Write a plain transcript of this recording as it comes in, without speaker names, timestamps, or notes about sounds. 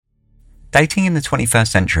Dating in the 21st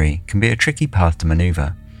century can be a tricky path to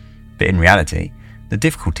manoeuvre, but in reality, the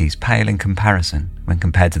difficulties pale in comparison when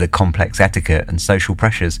compared to the complex etiquette and social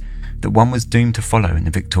pressures that one was doomed to follow in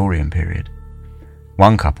the Victorian period.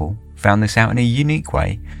 One couple found this out in a unique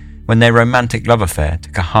way when their romantic love affair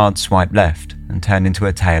took a hard swipe left and turned into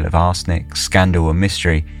a tale of arsenic, scandal and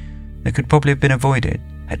mystery that could probably have been avoided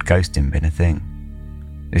had ghosting been a thing.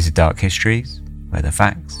 This is Dark Histories, where the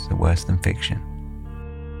facts are worse than fiction.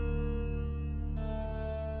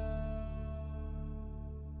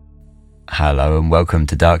 Hello and welcome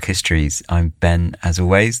to Dark Histories. I'm Ben, as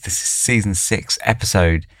always. This is Season 6,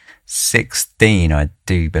 Episode 16, I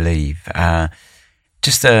do believe.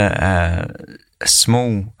 Just a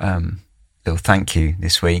small little thank you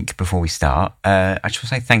this week before we start. I just want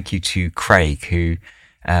to say thank you to Craig, who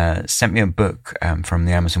sent me a book from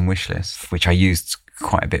the Amazon wishlist, which I used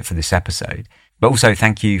quite a bit for this episode. But also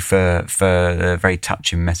thank you for the very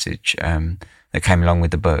touching message that came along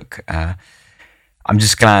with the book. I'm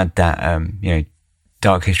just glad that,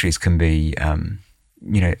 Dark Histories can be,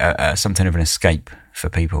 something of an escape for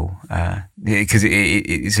people, because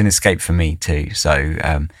it's an escape for me too. So,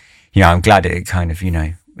 I'm glad it kind of,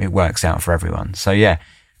 it works out for everyone. So yeah,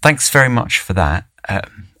 thanks very much for that.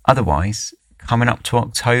 Otherwise, coming up to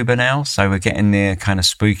October now, so we're getting near kind of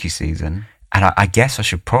spooky season. And I guess I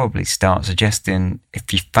should probably start suggesting,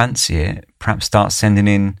 if you fancy it, perhaps start sending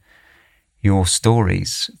in your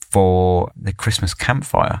stories for the Christmas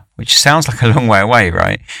campfire, which sounds like a long way away,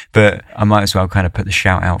 right? But I might as well kind of put the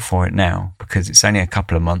shout out for it now, because it's only a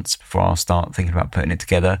couple of months before I'll start thinking about putting it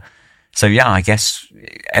together. So yeah, I guess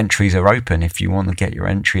entries are open if you want to get your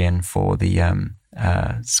entry in for the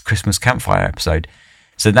Christmas campfire episode.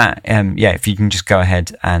 So that, if you can just go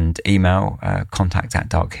ahead and email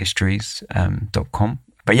contact@darkhistories.com.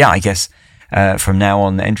 But yeah, I guess from now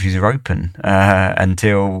on, the entries are open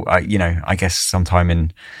until, I guess sometime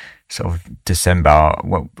in sort of December,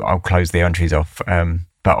 well, I'll close the entries off.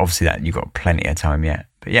 But obviously that you've got plenty of time yet.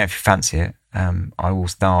 But yeah, if you fancy it, I will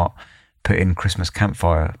start putting Christmas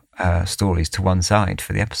campfire stories to one side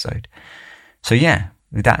for the episode. So yeah,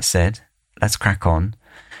 with that said, let's crack on.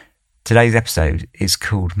 Today's episode is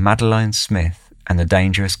called Madeleine Smith and the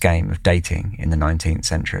Dangerous Game of Dating in the 19th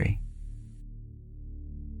Century.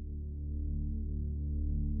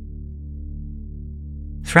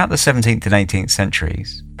 Throughout the 17th and 18th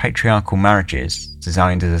centuries, patriarchal marriages,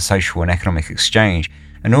 designed as a social and economic exchange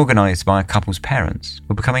and organised by a couple's parents,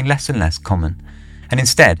 were becoming less and less common, and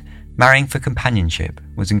instead, marrying for companionship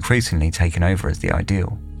was increasingly taken over as the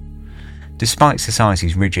ideal. Despite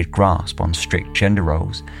society's rigid grasp on strict gender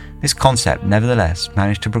roles, this concept nevertheless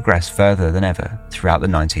managed to progress further than ever throughout the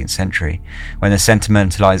 19th century, when the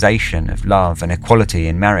sentimentalisation of love and equality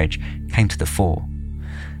in marriage came to the fore.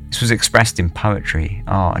 This was expressed in poetry,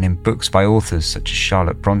 art, and in books by authors such as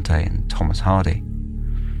Charlotte Bronte and Thomas Hardy.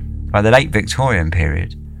 By the late Victorian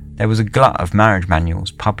period, there was a glut of marriage manuals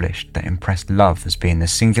published that impressed love as being the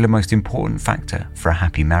singular most important factor for a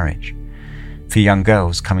happy marriage. For young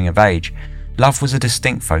girls coming of age, love was a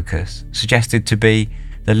distinct focus, suggested to be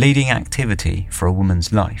the leading activity for a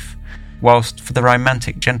woman's life, whilst for the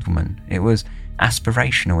romantic gentleman, it was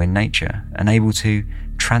aspirational in nature and able to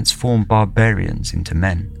transform barbarians into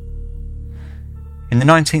men. In the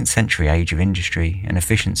 19th century age of industry and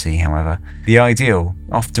efficiency, however, the ideal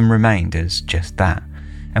often remained as just that,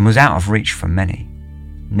 and was out of reach for many,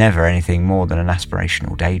 never anything more than an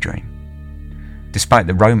aspirational daydream. Despite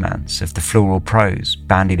the romance of the floral prose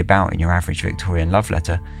bandied about in your average Victorian love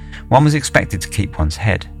letter, one was expected to keep one's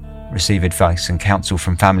head, receive advice and counsel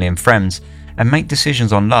from family and friends, and make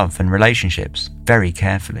decisions on love and relationships very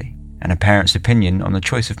carefully, and a parent's opinion on the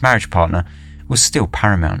choice of marriage partner was still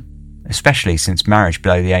paramount, especially since marriage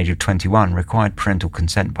below the age of 21 required parental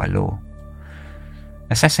consent by law.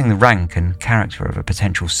 Assessing the rank and character of a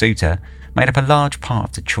potential suitor made up a large part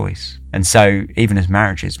of the choice, and so, even as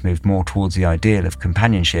marriages moved more towards the ideal of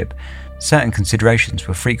companionship, certain considerations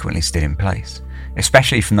were frequently still in place,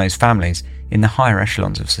 especially from those families in the higher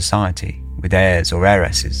echelons of society, with heirs or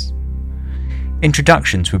heiresses.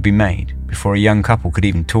 Introductions would be made before a young couple could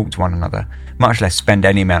even talk to one another, much less spend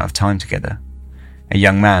any amount of time together. A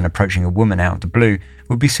young man approaching a woman out of the blue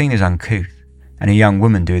would be seen as uncouth, and a young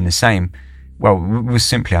woman doing the same, was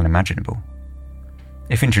simply unimaginable.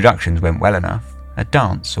 If introductions went well enough, a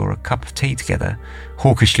dance or a cup of tea together,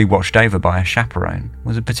 hawkishly watched over by a chaperone,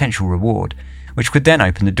 was a potential reward, which could then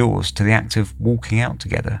open the doors to the act of walking out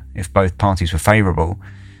together if both parties were favourable.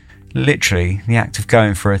 Literally, the act of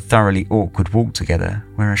going for a thoroughly awkward walk together,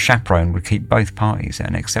 where a chaperone would keep both parties at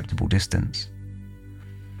an acceptable distance.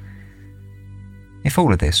 If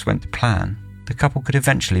all of this went to plan, the couple could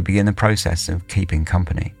eventually begin the process of keeping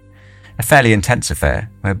company. A fairly intense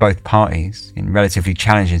affair where both parties, in relatively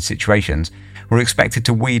challenging situations, were expected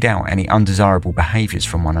to weed out any undesirable behaviours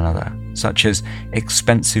from one another, such as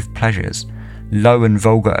expensive pleasures, low and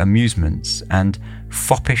vulgar amusements, and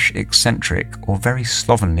foppish, eccentric, or very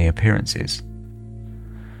slovenly appearances.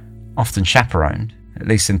 Often chaperoned, at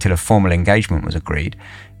least until a formal engagement was agreed,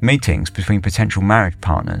 meetings between potential marriage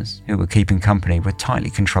partners who were keeping company were tightly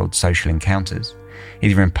controlled social encounters,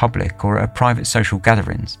 either in public or at private social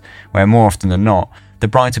gatherings, where more often than not, the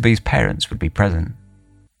bride-to-be's parents would be present.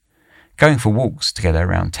 Going for walks together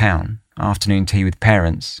around town, afternoon tea with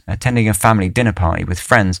parents, attending a family dinner party with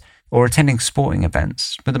friends, or attending sporting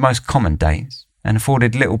events were the most common dates and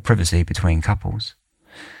afforded little privacy between couples.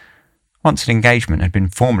 Once an engagement had been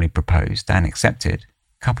formally proposed and accepted,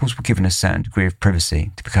 couples were given a certain degree of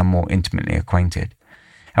privacy to become more intimately acquainted.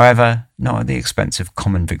 However, not at the expense of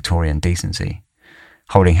common Victorian decency.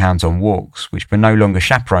 Holding hands on walks, which were no longer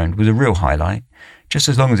chaperoned, was a real highlight, just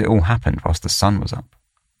as long as it all happened whilst the sun was up.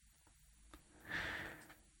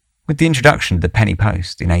 With the introduction of the penny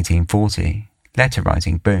post in 1840, letter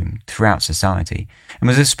writing boomed throughout society and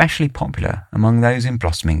was especially popular among those in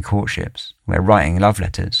blossoming courtships, where writing love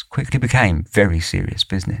letters quickly became very serious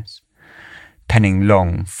business. Penning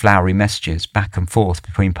long, flowery messages back and forth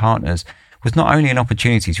between partners was not only an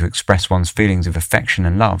opportunity to express one's feelings of affection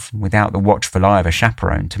and love without the watchful eye of a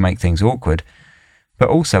chaperone to make things awkward, but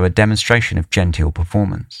also a demonstration of genteel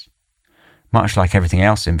performance. Much like everything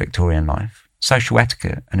else in Victorian life, social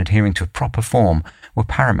etiquette and adhering to a proper form were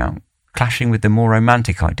paramount, clashing with the more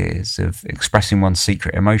romantic ideas of expressing one's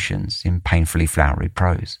secret emotions in painfully flowery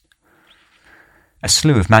prose. A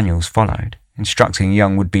slew of manuals followed, instructing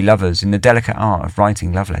young would-be lovers in the delicate art of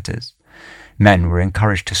writing love letters. Men were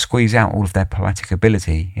encouraged to squeeze out all of their poetic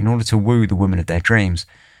ability in order to woo the woman of their dreams,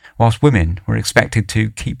 whilst women were expected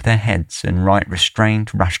to keep their heads and write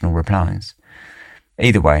restrained, rational replies.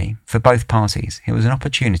 Either way, for both parties, it was an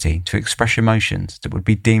opportunity to express emotions that would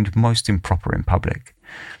be deemed most improper in public.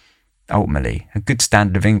 Ultimately, a good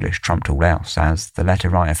standard of English trumped all else, as the letter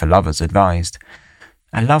writer for lovers advised.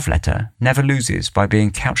 A love letter never loses by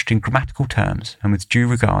being couched in grammatical terms and with due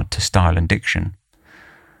regard to style and diction.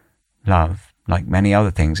 Love, like many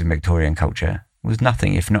other things in Victorian culture, was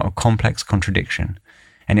nothing if not a complex contradiction,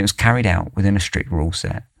 and it was carried out within a strict rule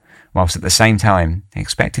set, whilst at the same time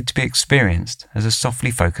expected to be experienced as a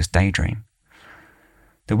softly focused daydream.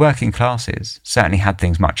 The working classes certainly had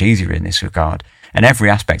things much easier in this regard, and every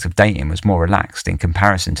aspect of dating was more relaxed in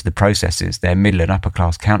comparison to the processes their middle and upper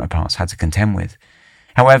class counterparts had to contend with.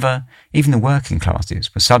 However, even the working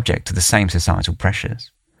classes were subject to the same societal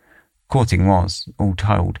pressures. Courting was, all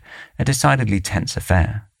told, a decidedly tense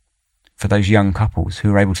affair. For those young couples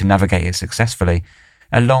who were able to navigate it successfully,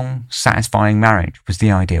 a long, satisfying marriage was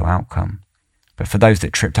the ideal outcome. But for those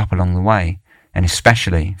that tripped up along the way, and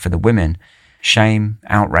especially for the women, shame,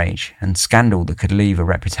 outrage, and scandal that could leave a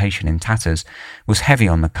reputation in tatters was heavy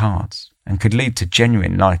on the cards and could lead to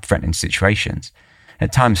genuine life-threatening situations,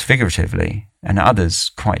 at times figuratively and at others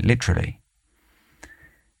quite literally.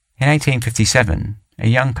 In 1857, a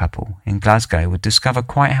young couple in Glasgow would discover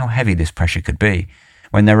quite how heavy this pressure could be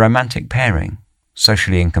when their romantic pairing,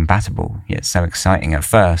 socially incompatible yet so exciting at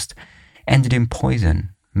first, ended in poison,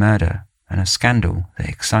 murder, and a scandal that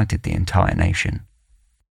excited the entire nation.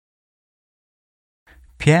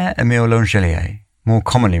 Pierre-Émile Langelier, more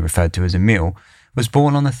commonly referred to as Émile, was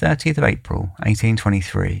born on the 30th of April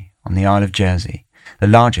 1823 on the Isle of Jersey, the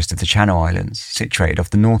largest of the Channel Islands, situated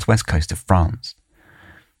off the northwest coast of France.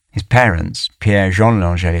 His parents, Pierre-Jean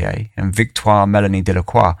Langelier and Victoire Mélanie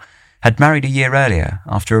Delacroix, had married a year earlier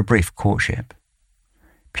after a brief courtship.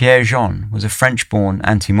 Pierre-Jean was a French-born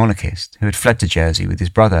anti-monarchist who had fled to Jersey with his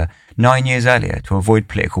brother 9 years earlier to avoid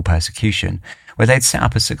political persecution, where they'd set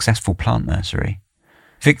up a successful plant nursery.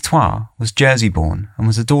 Victoire was Jersey-born and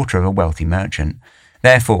was the daughter of a wealthy merchant.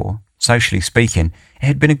 Therefore, socially speaking, it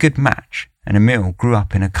had been a good match, and Émile grew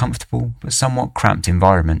up in a comfortable but somewhat cramped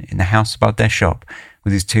environment in the house above their shop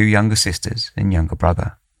with his two younger sisters and younger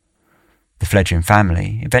brother. The fledgling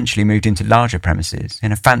family eventually moved into larger premises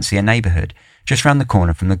in a fancier neighbourhood just round the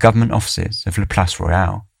corner from the government offices of La Place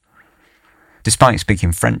Royale. Despite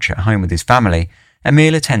speaking French at home with his family,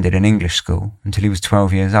 Émile attended an English school until he was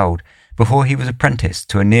 12 years old, before he was apprenticed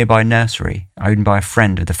to a nearby nursery owned by a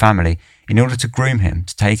friend of the family in order to groom him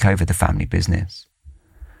to take over the family business.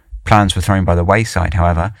 Plans were thrown by the wayside,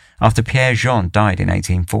 however, after Pierre-Jean died in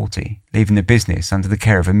 1840, leaving the business under the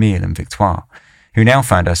care of Émile and Victoire, who now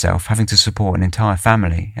found herself having to support an entire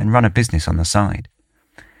family and run a business on the side.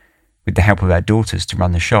 With the help of their daughters to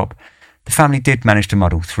run the shop, The family did manage to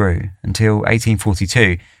muddle through until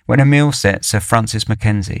 1842, when Emile set Sir Francis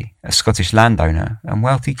Mackenzie, a Scottish landowner and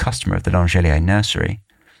wealthy customer of the Langelier nursery.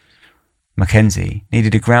 Mackenzie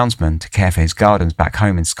needed a groundsman to care for his gardens back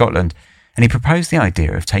home in Scotland, and he proposed the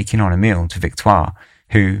idea of taking on Emile to Victoire,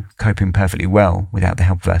 who, coping perfectly well without the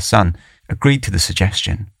help of her son, agreed to the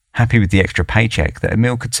suggestion, happy with the extra paycheck that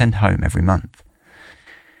Emile could send home every month.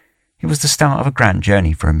 It was the start of a grand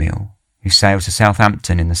journey for Emile, who sailed to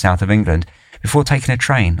Southampton in the south of England before taking a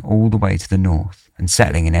train all the way to the north and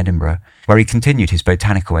settling in Edinburgh, where he continued his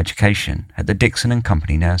botanical education at the Dixon and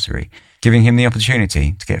Company Nursery, giving him the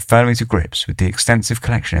opportunity to get firmly to grips with the extensive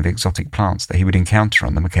collection of exotic plants that he would encounter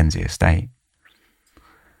on the Mackenzie estate.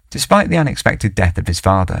 Despite the unexpected death of his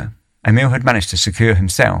father, Emile had managed to secure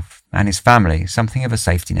himself and his family something of a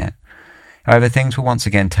safety net. However, things were once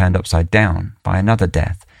again turned upside down by another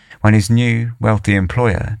death when his new, wealthy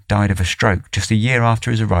employer died of a stroke just a year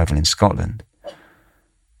after his arrival in Scotland.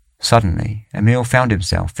 Suddenly, Emile found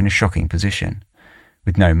himself in a shocking position,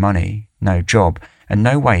 with no money, no job, and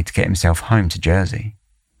no way to get himself home to Jersey.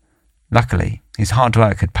 Luckily, his hard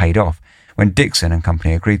work had paid off when Dixon and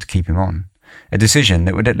Company agreed to keep him on, a decision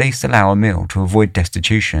that would at least allow Emile to avoid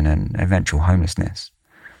destitution and eventual homelessness.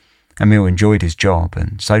 Emile enjoyed his job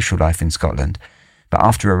and social life in Scotland, but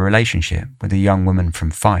after a relationship with a young woman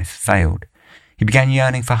from Fife failed, he began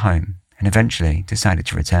yearning for home and eventually decided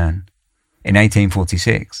to return. In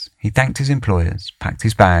 1846, he thanked his employers, packed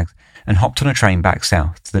his bags, and hopped on a train back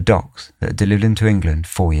south to the docks that had delivered him to England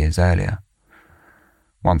 4 years earlier.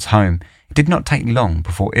 Once home, it did not take long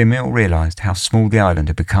before Emile realised how small the island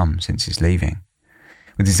had become since his leaving.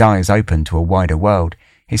 With his eyes open to a wider world,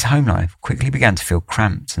 his home life quickly began to feel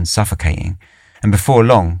cramped and suffocating, and before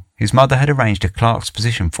long, his mother had arranged a clerk's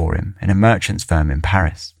position for him in a merchant's firm in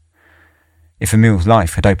Paris. If Emile's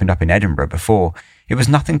life had opened up in Edinburgh before, it was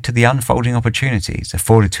nothing to the unfolding opportunities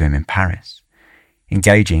afforded to him in Paris.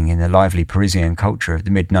 Engaging in the lively Parisian culture of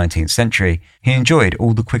the mid-19th century, he enjoyed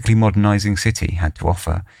all the quickly modernising city had to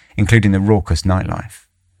offer, including the raucous nightlife.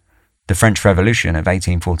 The French Revolution of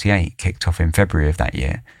 1848 kicked off in February of that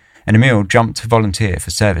year, and Emile jumped to volunteer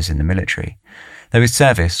for service in the military, though his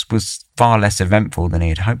service was far less eventful than he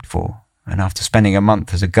had hoped for, and after spending a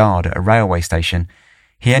month as a guard at a railway station,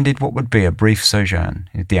 he ended what would be a brief sojourn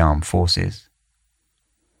in the armed forces.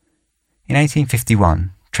 In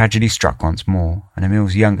 1851, tragedy struck once more, and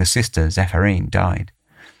Emile's younger sister, Zéphirine, died.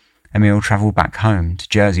 Emile travelled back home to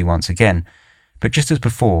Jersey once again, but just as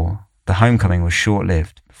before, the homecoming was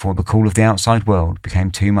short-lived before the call of the outside world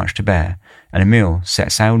became too much to bear, and Emile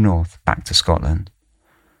set sail north back to Scotland.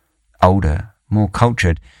 Older, more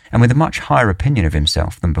cultured, and with a much higher opinion of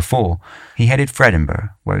himself than before, he headed for Edinburgh,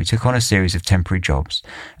 where he took on a series of temporary jobs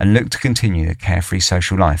and looked to continue the carefree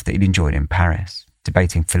social life that he'd enjoyed in Paris,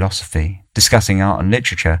 debating philosophy, discussing art and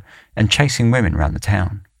literature, and chasing women around the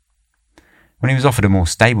town. When he was offered a more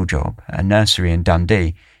stable job at a nursery in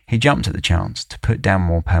Dundee, he jumped at the chance to put down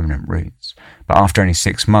more permanent roots, but after only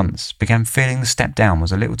 6 months began feeling the step down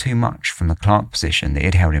was a little too much from the clerk position that he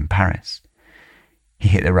had held in Paris. He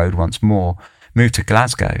hit the road once more, moved to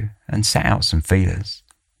Glasgow, and set out some feelers.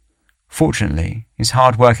 Fortunately, his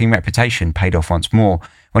hard-working reputation paid off once more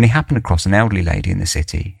when he happened across an elderly lady in the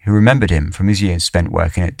city who remembered him from his years spent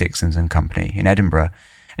working at Dixon's and Company in Edinburgh,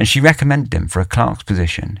 and she recommended him for a clerk's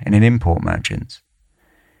position in an import merchant's.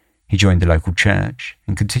 He joined the local church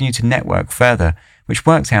and continued to network further, which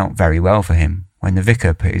worked out very well for him when the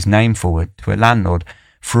vicar put his name forward to a landlord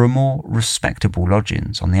for a more respectable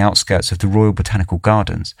lodgings on the outskirts of the Royal Botanical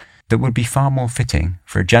Gardens that would be far more fitting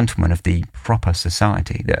for a gentleman of the proper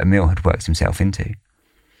society that Emile had worked himself into.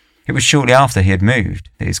 It was shortly after he had moved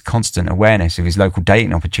that his constant awareness of his local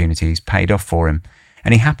dating opportunities paid off for him,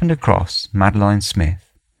 and he happened across Madeleine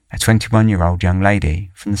Smith, a 21-year-old young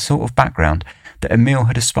lady from the sort of background that Emile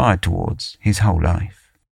had aspired towards his whole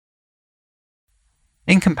life.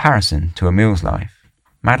 In comparison to Emile's life,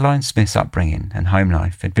 Madeleine Smith's upbringing and home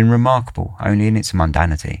life had been remarkable only in its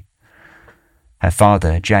mundanity. Her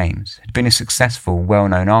father, James, had been a successful,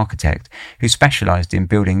 well-known architect who specialised in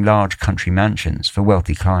building large country mansions for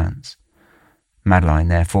wealthy clients. Madeleine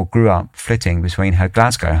therefore grew up flitting between her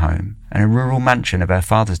Glasgow home and a rural mansion of her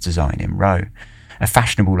father's design in Roe, a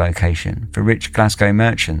fashionable location for rich Glasgow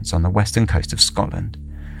merchants on the western coast of Scotland.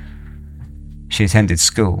 She attended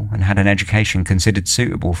school and had an education considered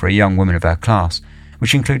suitable for a young woman of her class,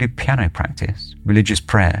 which included piano practice, religious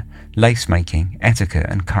prayer, lace-making, etiquette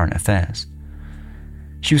and current affairs.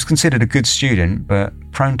 She was considered a good student, but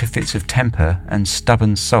prone to fits of temper and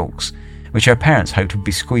stubborn sulks, which her parents hoped would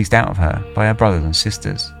be squeezed out of her by her brothers and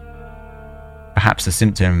sisters. Perhaps a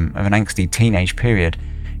symptom of an angsty teenage period,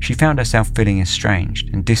 she found herself feeling estranged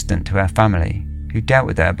and distant to her family, who dealt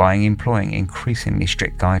with her by employing increasingly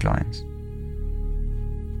strict guidelines.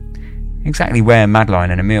 Exactly where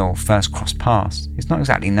Madeleine and Emile first crossed paths is not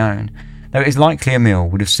exactly known, though it is likely Emile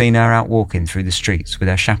would have seen her out walking through the streets with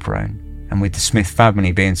her chaperone, and with the Smith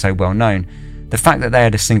family being so well known, the fact that they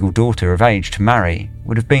had a single daughter of age to marry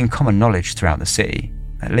would have been common knowledge throughout the city,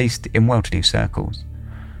 at least in well-to-do circles.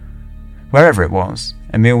 Wherever it was,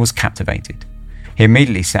 Emile was captivated. He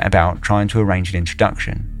immediately set about trying to arrange an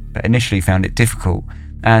introduction, but initially found it difficult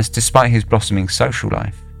as, despite his blossoming social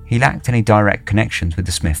life, he lacked any direct connections with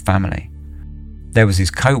the Smith family. There was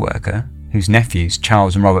his co-worker, whose nephews,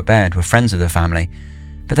 Charles and Robert Baird, were friends of the family,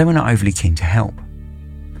 but they were not overly keen to help.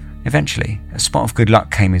 Eventually, a spot of good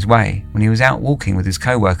luck came his way when he was out walking with his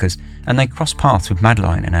co-workers and they crossed paths with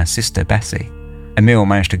Madeleine and her sister Bessie. Emile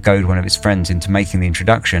managed to goad one of his friends into making the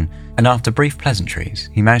introduction, and after brief pleasantries,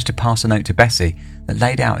 he managed to pass a note to Bessie that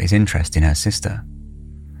laid out his interest in her sister.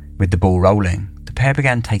 With the ball rolling, the pair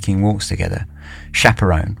began taking walks together,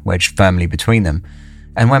 chaperone wedged firmly between them,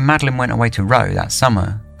 and when Madeleine went away to row that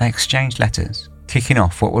summer, they exchanged letters, kicking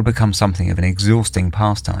off what would become something of an exhausting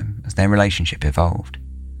pastime as their relationship evolved.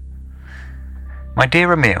 My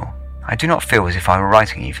dear Emile, I do not feel as if I were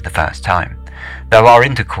writing you for the first time. Though our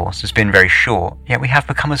intercourse has been very short, yet we have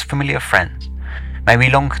become as familiar friends. May we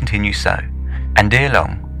long continue so, and ere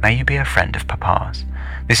long, may you be a friend of Papa's.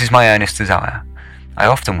 This is my earnest desire. I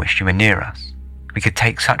often wish you were near us. We could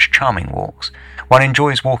take such charming walks. One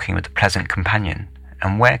enjoys walking with a pleasant companion,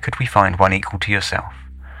 and where could we find one equal to yourself?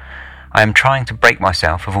 I am trying to break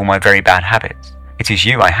myself of all my very bad habits. It is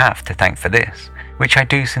you I have to thank for this, which I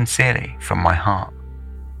do sincerely from my heart.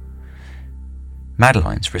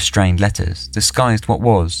 Madeleine's restrained letters disguised what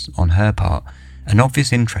was, on her part, an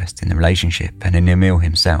obvious interest in the relationship and in Emile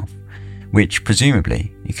himself, which,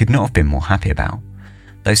 presumably, he could not have been more happy about,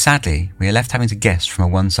 though sadly we are left having to guess from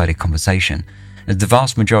a one-sided conversation, as the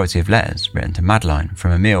vast majority of letters written to Madeleine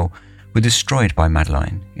from Emile were destroyed by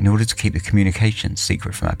Madeleine in order to keep the communication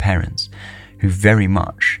secret from her parents, who very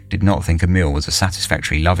much did not think Emile was a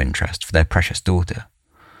satisfactory love interest for their precious daughter.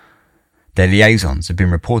 Their liaisons had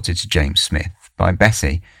been reported to James Smith by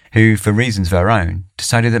Bessie, who, for reasons of her own,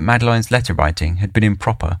 decided that Madeleine's letter writing had been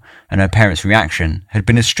improper and her parents' reaction had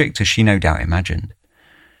been as strict as she no doubt imagined.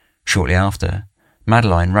 Shortly after,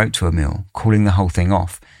 Madeleine wrote to Emile, calling the whole thing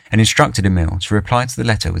off, and instructed Emile to reply to the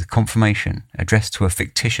letter with confirmation addressed to a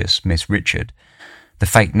fictitious Miss Richard, the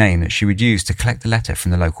fake name that she would use to collect the letter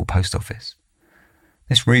from the local post office.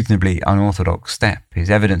 This reasonably unorthodox step is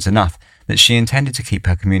evidence enough that she intended to keep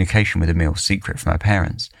her communication with Emile secret from her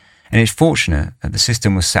parents, and it's fortunate that the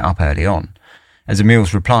system was set up early on, as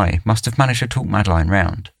Emile's reply must have managed to talk Madeleine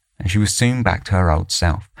round, and she was soon back to her old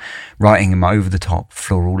self, writing him over-the-top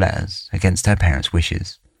floral letters against her parents'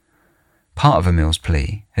 wishes. Part of Emile's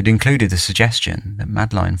plea had included the suggestion that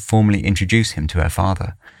Madeleine formally introduce him to her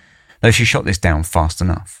father, though she shot this down fast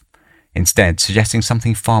enough, instead suggesting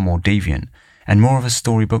something far more deviant and more of a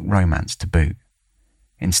storybook romance to boot.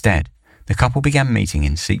 Instead, the couple began meeting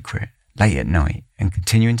in secret, late at night, and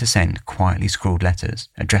continuing to send quietly scrawled letters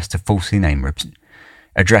addressed to falsely named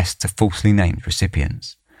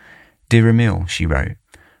recipients. Dear Emile, she wrote,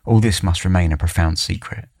 all this must remain a profound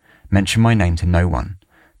secret. Mention my name to no one.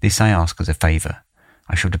 This I ask as a favour.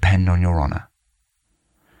 I shall depend on your honour.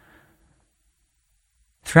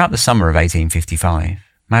 Throughout the summer of 1855,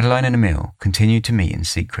 Madeleine and Emile continued to meet in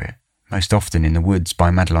secret, most often in the woods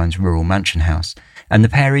by Madeleine's rural mansion house, and the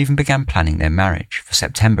pair even began planning their marriage for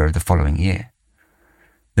September of the following year.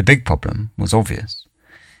 The big problem was obvious.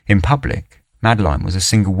 In public, Madeleine was a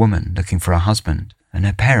single woman looking for a husband, and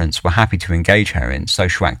her parents were happy to engage her in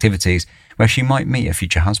social activities where she might meet a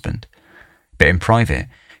future husband. But in private,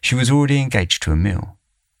 she was already engaged to Emile.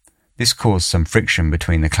 This caused some friction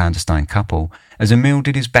between the clandestine couple, as Emile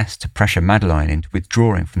did his best to pressure Madeleine into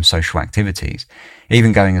withdrawing from social activities,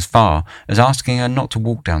 even going as far as asking her not to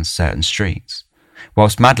walk down certain streets,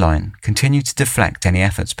 whilst Madeleine continued to deflect any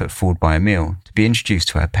efforts put forward by Emile to be introduced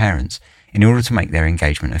to her parents in order to make their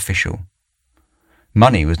engagement official.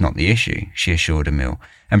 Money was not the issue, she assured Emile,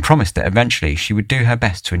 and promised that eventually she would do her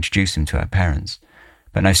best to introduce him to her parents.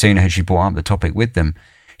 But no sooner had she brought up the topic with them,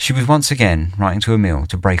 she was once again writing to Emile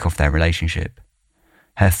to break off their relationship.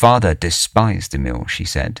 Her father despised Emile, she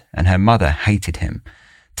said, and her mother hated him,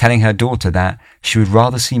 telling her daughter that she would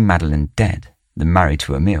rather see Madeleine dead than married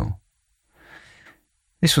to Emile.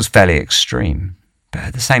 This was fairly extreme, but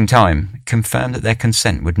at the same time it confirmed that their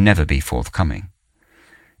consent would never be forthcoming.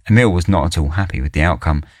 Emile was not at all happy with the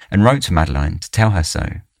outcome and wrote to Madeleine to tell her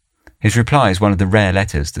so. His reply is one of the rare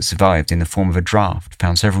letters that survived in the form of a draft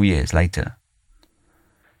found several years later.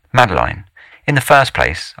 Madeleine, in the first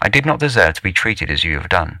place, I did not deserve to be treated as you have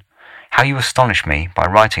done. How you astonished me by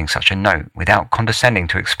writing such a note without condescending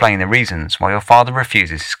to explain the reasons why your father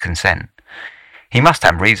refuses his consent. He must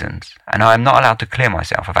have reasons, and I am not allowed to clear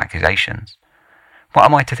myself of accusations. What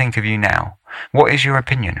am I to think of you now? What is your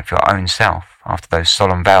opinion of your own self after those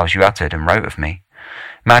solemn vows you uttered and wrote of me?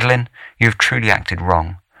 Madeleine, you have truly acted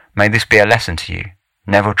wrong. May this be a lesson to you.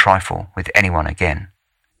 Never trifle with anyone again.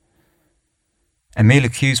 Emile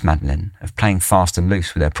accused Madeleine of playing fast and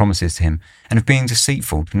loose with her promises to him and of being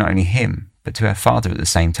deceitful to not only him, but to her father at the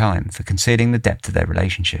same time for concealing the depth of their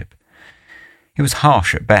relationship. It was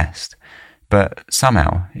harsh at best, but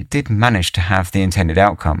somehow it did manage to have the intended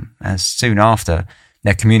outcome, as soon after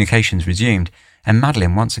their communications resumed and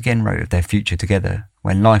Madeleine once again wrote of their future together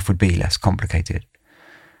when life would be less complicated.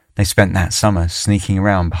 They spent that summer sneaking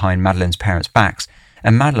around behind Madeleine's parents' backs,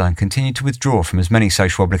 and Madeleine continued to withdraw from as many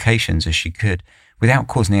social obligations as she could without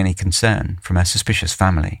causing any concern from her suspicious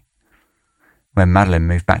family. When Madeleine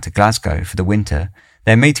moved back to Glasgow for the winter,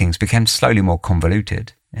 their meetings became slowly more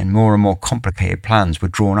convoluted, and more complicated plans were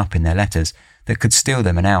drawn up in their letters that could steal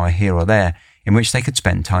them an hour here or there in which they could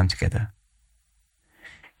spend time together.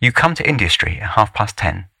 You come to India Street at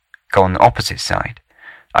 10:30. Go on the opposite side.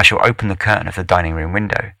 I shall open the curtain of the dining room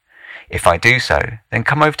window. If I do so, then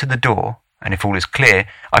come over to the door, and if all is clear,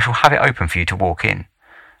 I shall have it open for you to walk in.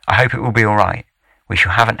 I hope it will be all right. We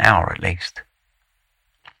shall have an hour at least.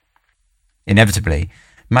 Inevitably,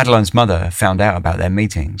 Madeleine's mother found out about their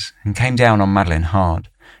meetings and came down on Madeleine hard,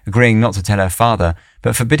 agreeing not to tell her father,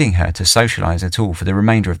 but forbidding her to socialise at all for the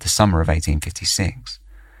remainder of the summer of 1856.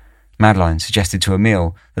 Madeleine suggested to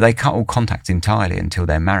Emile that they cut all contact entirely until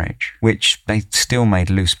their marriage, which they still made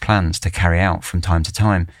loose plans to carry out from time to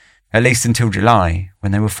time, at least until July,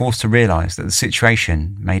 when they were forced to realise that the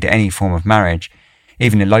situation made any form of marriage,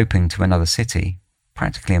 even eloping to another city,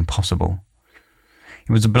 practically impossible.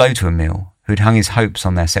 It was a blow to Emile, who had hung his hopes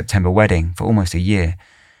on their September wedding for almost a year,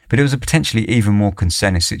 but it was a potentially even more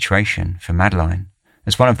concerning situation for Madeleine,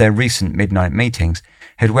 as one of their recent midnight meetings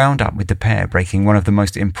had wound up with the pair breaking one of the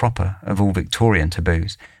most improper of all Victorian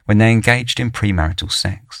taboos when they engaged in premarital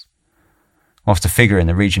sex. Whilst a figure in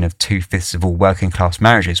the region of 2/5 of all working-class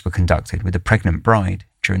marriages were conducted with a pregnant bride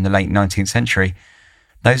during the late 19th century,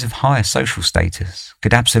 those of higher social status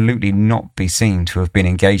could absolutely not be seen to have been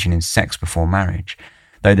engaging in sex before marriage,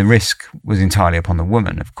 though the risk was entirely upon the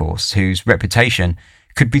woman, of course, whose reputation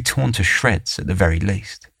could be torn to shreds at the very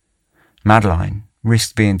least. Madeleine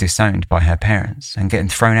risked being disowned by her parents and getting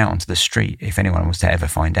thrown out onto the street if anyone was to ever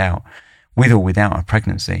find out, with or without a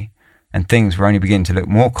pregnancy, and things were only beginning to look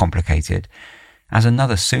more complicated as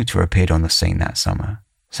another suitor appeared on the scene that summer,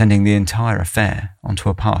 sending the entire affair onto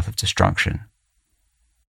a path of destruction.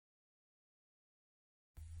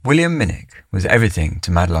 William Minnick was everything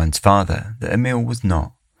to Madeleine's father that Emile was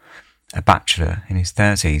not. A bachelor in his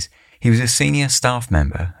 30s, he was a senior staff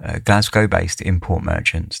member at a Glasgow-based import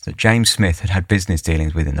merchant that James Smith had had business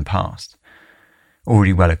dealings with in the past.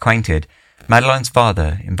 Already well acquainted, Madeleine's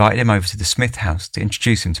father invited him over to the Smith house to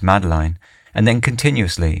introduce him to Madeleine, and then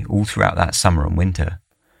continuously all throughout that summer and winter.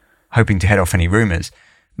 Hoping to head off any rumours,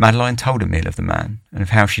 Madeleine told Emile of the man and of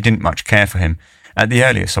how she didn't much care for him at the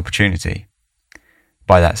earliest opportunity.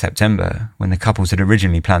 By that September, when the couples had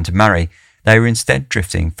originally planned to marry, they were instead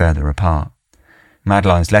drifting further apart.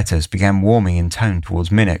 Madeleine's letters began warming in tone towards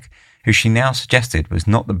Minnick, who she now suggested was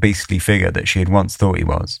not the beastly figure that she had once thought he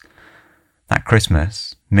was. That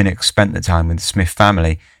Christmas, Minnick spent the time with the Smith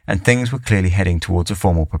family, and things were clearly heading towards a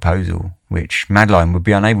formal proposal, which Madeleine would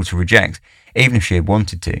be unable to reject, even if she had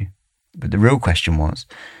wanted to. But the real question was,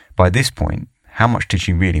 by this point, how much did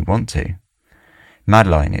she really want to?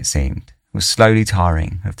 Madeleine, it seemed, was slowly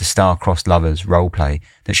tiring of the star-crossed lovers role-play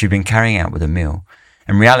that she'd been carrying out with Emile,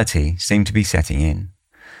 and reality seemed to be setting in.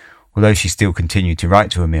 Although she still continued to write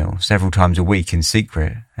to Emile several times a week in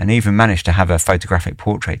secret, and even managed to have her photographic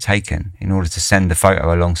portrait taken in order to send the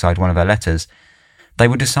photo alongside one of her letters, they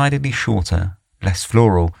were decidedly shorter, less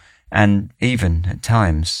floral, and even, at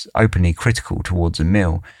times, openly critical towards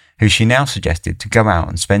Emile, who she now suggested to go out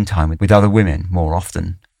and spend time with other women more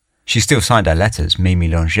often. She still signed her letters Mimi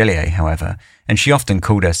Langelier, however, and she often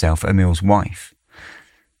called herself Emile's wife.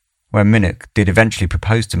 When Minnick did eventually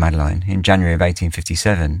propose to Madeleine in January of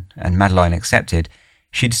 1857, and Madeleine accepted,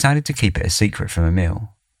 she decided to keep it a secret from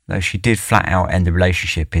Emile, though she did flat out end the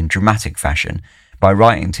relationship in dramatic fashion by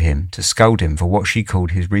writing to him to scold him for what she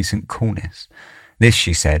called his recent coolness. This,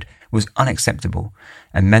 she said, was unacceptable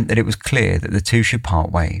and meant that it was clear that the two should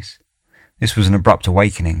part ways. This was an abrupt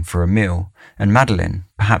awakening for Emile, and Madeleine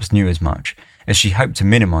perhaps knew as much, as she hoped to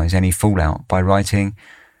minimise any fallout by writing,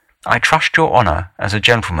 I trust your honour as a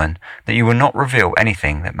gentleman that you will not reveal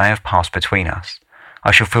anything that may have passed between us.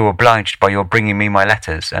 I shall feel obliged by your bringing me my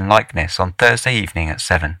letters and likeness on Thursday evening at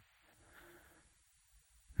 7.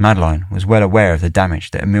 Madeleine was well aware of the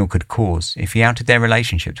damage that Emile could cause if he outed their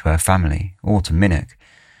relationship to her family or to Minnock,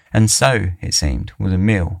 and so, it seemed, was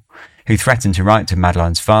Emile, who threatened to write to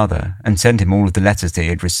Madeleine's father and send him all of the letters that he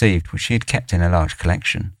had received, which she had kept in a large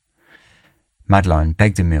collection. Madeleine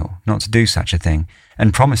begged Emile not to do such a thing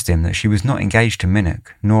and promised him that she was not engaged to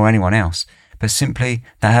Minnock nor anyone else, but simply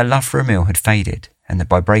that her love for Emile had faded and that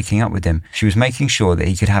by breaking up with him she was making sure that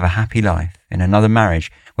he could have a happy life in another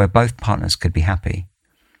marriage where both partners could be happy.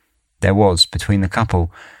 There was, between the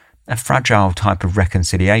couple, a fragile type of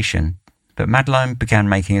reconciliation, but Madeleine began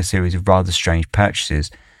making a series of rather strange purchases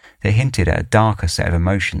that hinted at a darker set of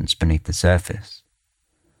emotions beneath the surface.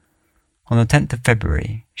 On the 10th of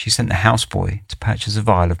February, she sent the houseboy to purchase a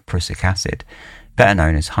vial of prussic acid, better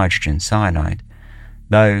known as hydrogen cyanide,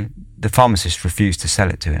 though the pharmacist refused to sell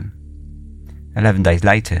it to him. 11 days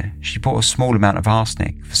later, she bought a small amount of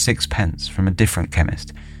arsenic for 6p from a different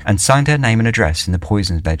chemist and signed her name and address in the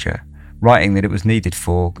poisons ledger, writing that it was needed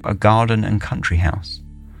for a garden and country house.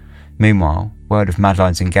 Meanwhile, word of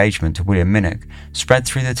Madeleine's engagement to William Minnock spread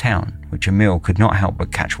through the town, which Emile could not help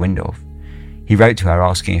but catch wind of. He wrote to her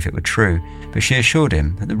asking if it were true, but she assured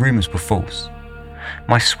him that the rumours were false.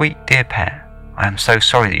 "My sweet dear pet, I am so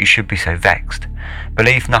sorry that you should be so vexed.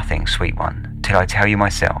 Believe nothing, sweet one, till I tell you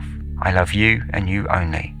myself. I love you and you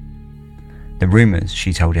only." The rumours,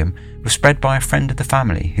 she told him, were spread by a friend of the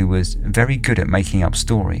family who was very good at making up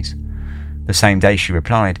stories. The same day she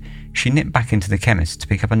replied, she nipped back into the chemist to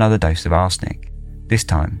pick up another dose of arsenic, this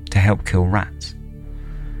time to help kill rats.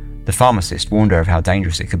 The pharmacist warned her of how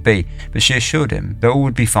dangerous it could be, but she assured him that all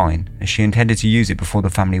would be fine, as she intended to use it before the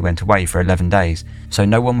family went away for 11 days, so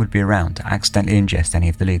no one would be around to accidentally ingest any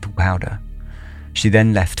of the lethal powder. She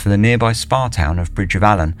then left for the nearby spa town of Bridge of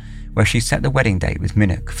Allen, where she set the wedding date with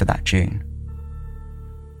Minnock for that June.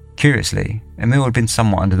 Curiously, Emile had been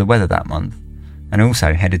somewhat under the weather that month, and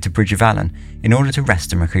also headed to Bridge of Allen in order to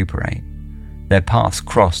rest and recuperate. Their paths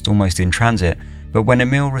crossed almost in transit, but when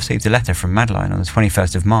Emile received a letter from Madeleine on the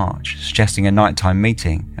 21st of March suggesting a nighttime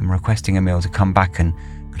meeting and requesting Emile to come back and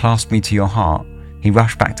clasp me to your heart, he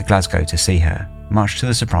rushed back to Glasgow to see her, much to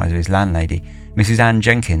the surprise of his landlady, Mrs. Anne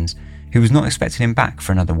Jenkins, who was not expecting him back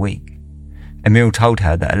for another week. Emile told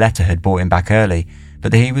her that a letter had brought him back early,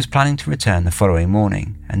 but that he was planning to return the following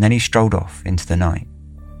morning, and then he strolled off into the night.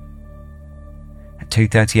 At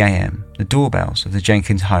 2:30 a.m, the doorbells of the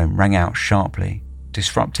Jenkins home rang out sharply,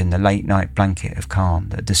 disrupting the late-night blanket of calm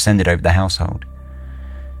that descended over the household.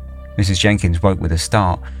 Mrs. Jenkins woke with a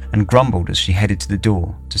start and grumbled as she headed to the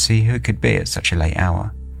door to see who it could be at such a late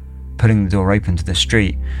hour. Pulling the door open to the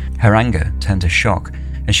street, her anger turned to shock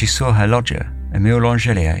as she saw her lodger, Emile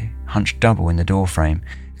Langelier, hunched double in the doorframe,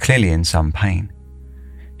 clearly in some pain.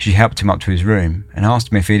 She helped him up to his room and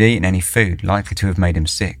asked him if he had eaten any food likely to have made him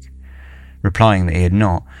sick. Replying that he had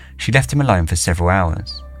not, she left him alone for several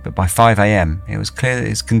hours, but by 5 a.m. it was clear that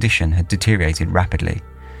his condition had deteriorated rapidly.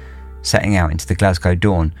 Setting out into the Glasgow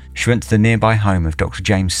dawn, she went to the nearby home of Dr.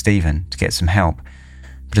 James Stephen to get some help,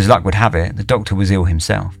 but as luck would have it, the doctor was ill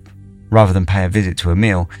himself. Rather than pay a visit to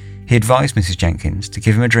Emile, he advised Mrs. Jenkins to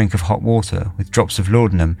give him a drink of hot water with drops of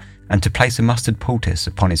laudanum and to place a mustard poultice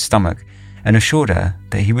upon his stomach, and assured her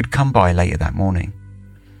that he would come by later that morning.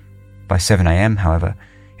 By 7 a.m, however,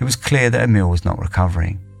 it was clear that Emile was not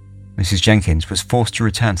recovering. Mrs. Jenkins was forced to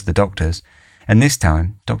return to the doctor's, and this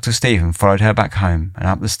time Dr. Stephen followed her back home and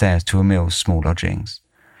up the stairs to Emile's small lodgings.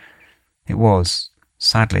 It was,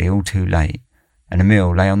 sadly, all too late, and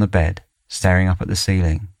Emile lay on the bed, staring up at the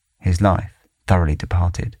ceiling, his life thoroughly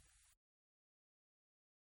departed.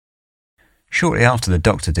 Shortly after the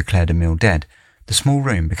doctor declared Emile dead, the small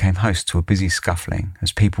room became host to a busy scuffling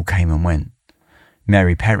as people came and went.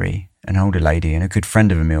 Mary Perry, an older lady and a good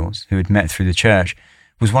friend of Emile's, who had met through the church,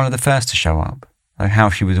 was one of the first to show up, though how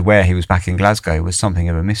she was aware he was back in Glasgow was something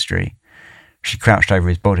of a mystery. She crouched over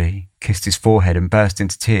his body, kissed his forehead and burst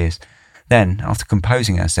into tears, then, after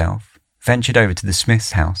composing herself, ventured over to the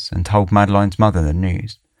Smiths' house and told Madeleine's mother the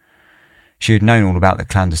news. She had known all about the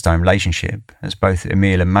clandestine relationship, as both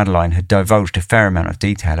Emile and Madeleine had divulged a fair amount of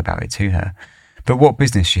detail about it to her, but what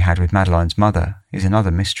business she had with Madeleine's mother is another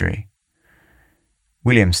mystery.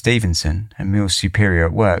 William Stevenson, Emile's superior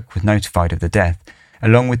at work, was notified of the death,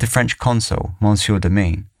 along with the French consul, Monsieur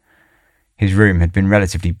Demine. His room had been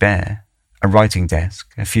relatively bare, a writing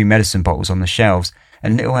desk, a few medicine bottles on the shelves,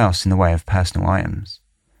 and little else in the way of personal items.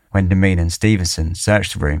 When Demine and Stevenson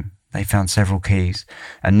searched the room, they found several keys,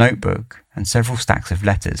 a notebook, and several stacks of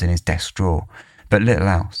letters in his desk drawer, but little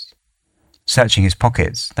else. Searching his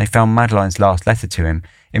pockets, they found Madeleine's last letter to him,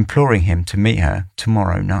 imploring him to meet her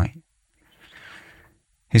tomorrow night.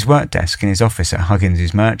 His work desk in his office at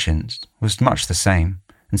Huggins' Merchants was much the same,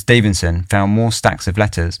 and Stevenson found more stacks of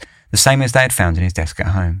letters, the same as they had found in his desk at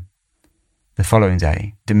home. The following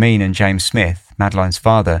day, Demeen and James Smith, Madeleine's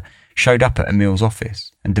father, showed up at Emil's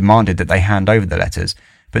office and demanded that they hand over the letters,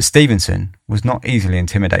 but Stevenson was not easily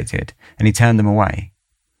intimidated, and he turned them away.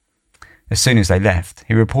 As soon as they left,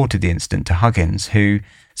 he reported the incident to Huggins, who,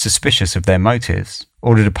 suspicious of their motives,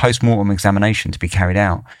 ordered a post-mortem examination to be carried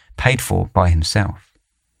out, paid for by himself.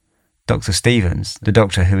 Dr. Stevens, the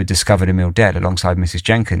doctor who had discovered Emil dead alongside Mrs.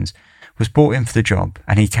 Jenkins, was brought in for the job,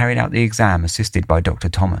 and he carried out the exam assisted by Dr.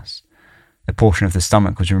 Thomas. A portion of the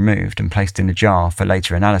stomach was removed and placed in a jar for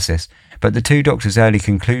later analysis, but the two doctors' early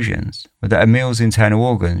conclusions were that Emil's internal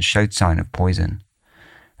organs showed sign of poison.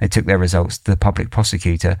 They took their results to the public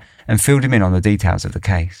prosecutor and filled him in on the details of the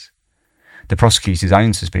case. The prosecutor's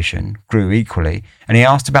own suspicion grew equally, and he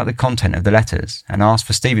asked about the content of the letters and asked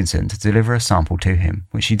for Stevenson to deliver a sample to him,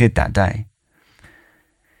 which he did that day.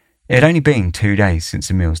 It had only been 2 days since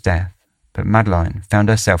Emil's death, but Madeleine found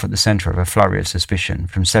herself at the centre of a flurry of suspicion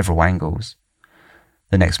from several angles.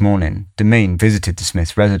 The next morning, Demeen visited the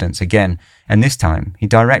Smiths' residence again, and this time he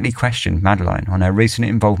directly questioned Madeleine on her recent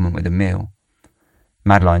involvement with Emil.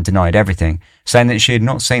 Madeleine denied everything, saying that she had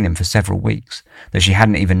not seen him for several weeks, that she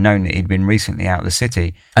hadn't even known that he'd been recently out of the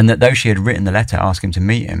city, and that though she had written the letter asking him to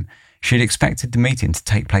meet him, she had expected the meeting to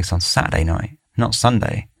take place on Saturday night, not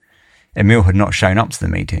Sunday. Emil had not shown up to the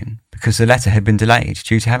meeting because the letter had been delayed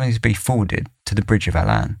due to having to be forwarded to the Bridge of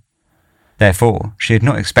Alan. Therefore, she had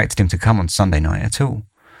not expected him to come on Sunday night at all.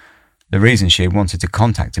 The reason she had wanted to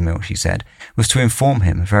contact Emil, she said, was to inform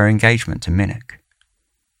him of her engagement to Minnick.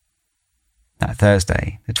 That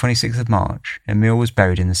Thursday, the 26th of March, Emil was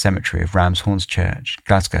buried in the cemetery of Ramshorn's Church,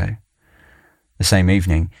 Glasgow. The same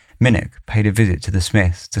evening, Minnick paid a visit to the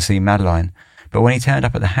Smiths to see Madeleine, but when he turned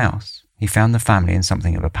up at the house, he found the family in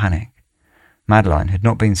something of a panic. Madeleine had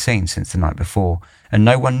not been seen since the night before, and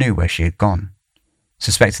no one knew where she had gone.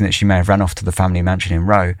 Suspecting that she may have run off to the family mansion in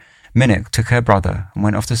Row, Minnick took her brother and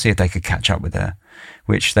went off to see if they could catch up with her,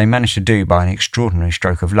 which they managed to do by an extraordinary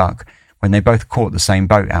stroke of luck when they both caught the same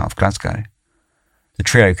boat out of Glasgow. The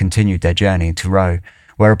trio continued their journey to Row,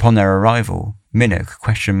 where upon their arrival, Minnick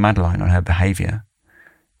questioned Madeleine on her behaviour.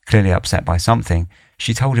 Clearly upset by something,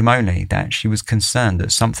 she told him only that she was concerned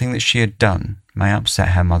that something that she had done may upset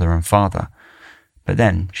her mother and father, but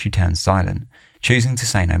then she turned silent, choosing to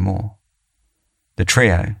say no more. The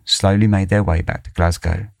trio slowly made their way back to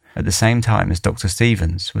Glasgow, at the same time as Dr.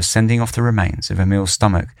 Stevens was sending off the remains of Emil's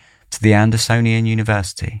stomach to the Andersonian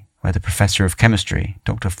University, where the Professor of Chemistry,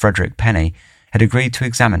 Dr. Frederick Penny, had agreed to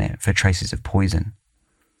examine it for traces of poison.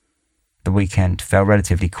 The weekend fell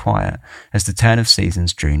relatively quiet as the turn of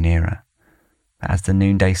seasons drew nearer. But as the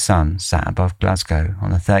noonday sun sat above Glasgow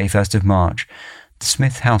on the 31st of March, the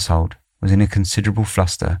Smith household was in a considerable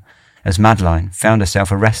fluster as Madeleine found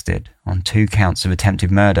herself arrested on 2 counts of attempted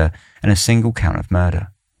murder and a single count of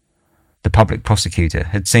murder. The public prosecutor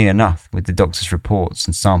had seen enough with the doctor's reports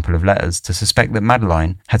and sample of letters to suspect that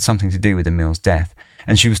Madeleine had something to do with Emil's death,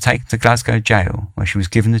 and she was taken to Glasgow jail where she was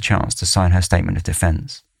given the chance to sign her statement of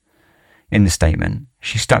defence. In the statement,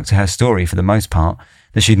 she stuck to her story for the most part,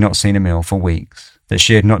 that she had not seen Emil for weeks, that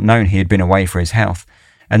she had not known he had been away for his health,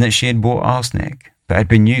 and that she had bought arsenic but had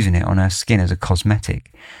been using it on her skin as a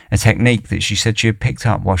cosmetic, a technique that she said she had picked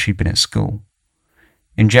up while she'd been at school.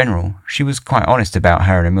 In general, she was quite honest about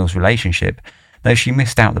her and Emil's relationship, though she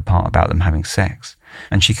missed out the part about them having sex,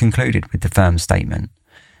 and she concluded with the firm statement,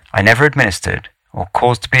 "I never administered, or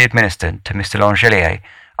caused to be administered to Mr. Langelier,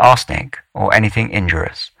 arsenic or anything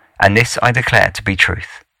injurious, and this I declare to be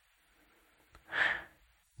truth."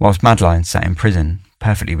 Whilst Madeleine sat in prison,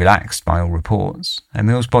 perfectly relaxed by all reports,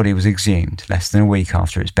 Emil's body was exhumed less than a week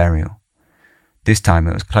after its burial. This time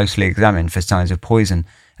it was closely examined for signs of poison,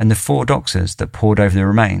 and the 4 doctors that pored over the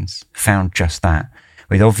remains found just that,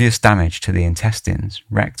 with obvious damage to the intestines,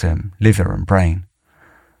 rectum, liver and brain.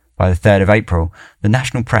 By the 3rd of April, the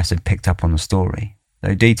national press had picked up on the story,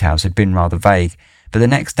 though details had been rather vague, but the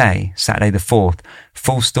next day, Saturday the 4th,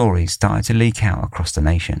 full stories started to leak out across the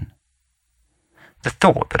nation. The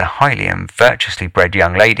thought that a highly and virtuously bred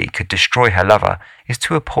young lady could destroy her lover is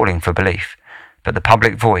too appalling for belief, but the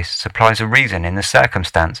public voice supplies a reason in the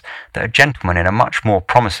circumstance that a gentleman in a much more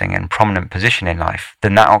promising and prominent position in life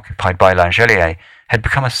than that occupied by Langelier had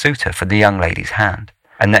become a suitor for the young lady's hand,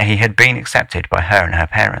 and that he had been accepted by her and her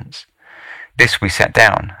parents. This we set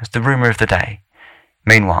down as the rumour of the day.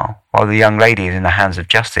 Meanwhile, while the young lady is in the hands of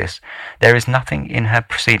justice, there is nothing in her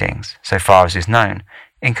proceedings, so far as is known,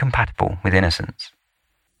 incompatible with innocence.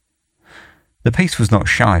 The piece was not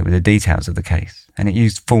shy with the details of the case, and it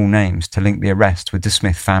used full names to link the arrest with the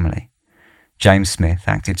Smith family. James Smith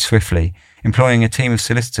acted swiftly, employing a team of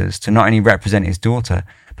solicitors to not only represent his daughter,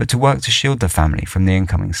 but to work to shield the family from the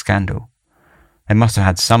incoming scandal. They must have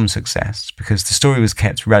had some success, because the story was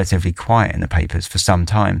kept relatively quiet in the papers for some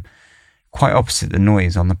time, quite opposite the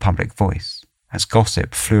noise on the public voice, as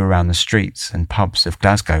gossip flew around the streets and pubs of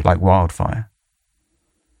Glasgow like wildfire.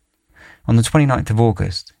 On the 29th of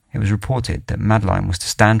August, it was reported that Madeleine was to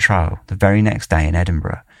stand trial the very next day in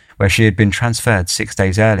Edinburgh, where she had been transferred 6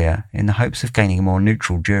 days earlier in the hopes of gaining a more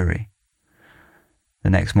neutral jury. The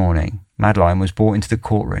next morning, Madeleine was brought into the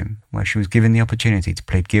courtroom, where she was given the opportunity to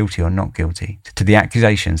plead guilty or not guilty to the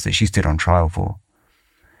accusations that she stood on trial for.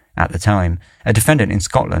 At the time, a defendant in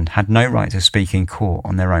Scotland had no right to speak in court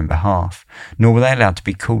on their own behalf, nor were they allowed to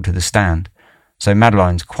be called to the stand, so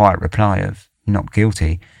Madeleine's quiet reply of "not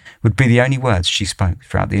guilty" would be the only words she spoke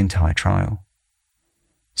throughout the entire trial.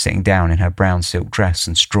 Sitting down in her brown silk dress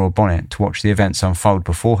and straw bonnet to watch the events unfold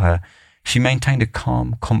before her, she maintained a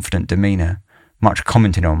calm, confident demeanour, much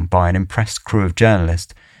commented on by an impressed crew of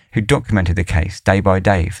journalists who documented the case day by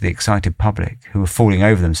day for the excited public who were falling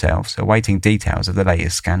over themselves awaiting details of the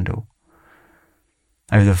latest scandal.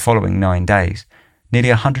 Over the following 9 days, nearly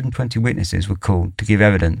 120 witnesses were called to give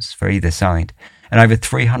evidence for either side, and over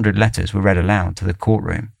 300 letters were read aloud to the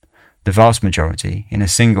courtroom, the vast majority in a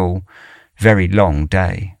single, very long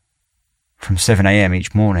day. From 7 a.m.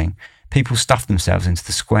 each morning, people stuffed themselves into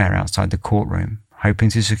the square outside the courtroom, hoping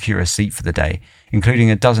to secure a seat for the day, including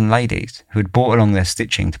a dozen ladies who had brought along their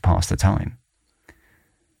stitching to pass the time.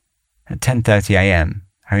 At 10:30 a.m,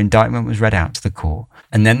 her indictment was read out to the court,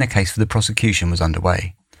 and then the case for the prosecution was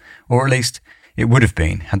underway. Or at least, it would have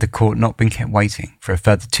been had the court not been kept waiting for a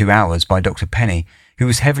further 2 hours by Dr. Penny, who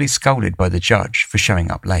was heavily scolded by the judge for showing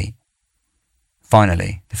up late.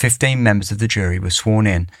 Finally, the 15 members of the jury were sworn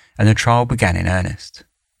in, and the trial began in earnest.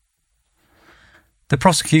 The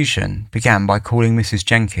prosecution began by calling Mrs.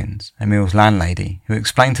 Jenkins, Emil's landlady, who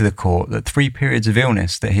explained to the court that 3 periods of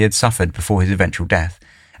illness that he had suffered before his eventual death,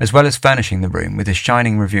 as well as furnishing the room with a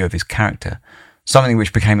shining review of his character, something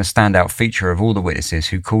which became a standout feature of all the witnesses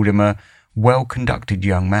who called him a well-conducted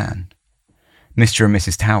young man. Mr. and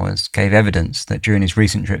Mrs. Towers gave evidence that during his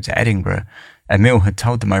recent trip to Edinburgh, Emil had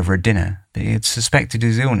told them over a dinner that he had suspected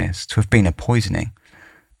his illness to have been a poisoning,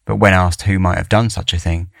 but when asked who might have done such a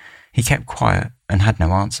thing, he kept quiet and had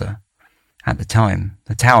no answer. At the time,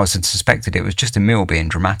 the Towers had suspected it was just Emil being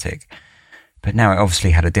dramatic, but now it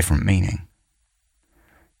obviously had a different meaning.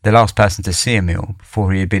 The last person to see Emil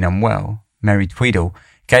before he had been unwell, Mary Tweedle,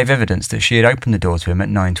 gave evidence that she had opened the door to him at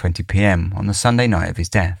 9:20 p.m. on the Sunday night of his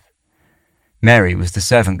death. Mary was the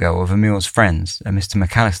servant girl of Emil's friends, a Mr.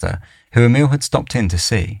 McAllister, who Emil had stopped in to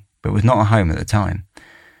see, but was not at home at the time.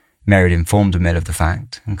 Mary had informed Emil of the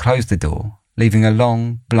fact and closed the door, leaving a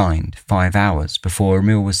long, blind 5 hours before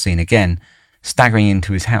Emil was seen again, staggering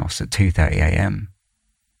into his house at 2:30 a.m.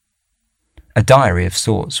 A diary of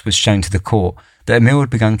sorts was shown to the court that Emil had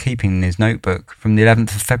begun keeping in his notebook from the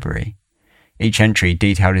 11th of February. Each entry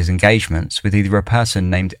detailed his engagements with either a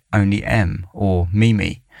person named only M or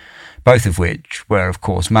Mimi, both of which were, of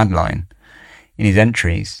course, Madeleine. In his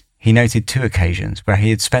entries, he noted 2 occasions where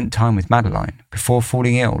he had spent time with Madeleine before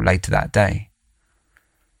falling ill later that day.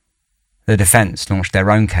 The defence launched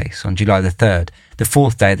their own case on July the 3rd, the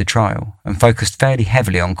 4th day of the trial, and focused fairly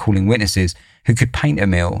heavily on calling witnesses who could paint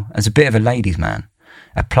Emil as a bit of a ladies' man,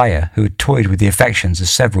 a player who had toyed with the affections of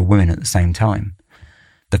several women at the same time.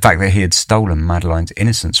 The fact that he had stolen Madeleine's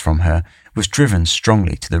innocence from her was driven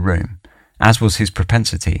strongly to the room, as was his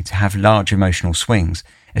propensity to have large emotional swings,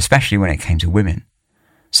 especially when it came to women.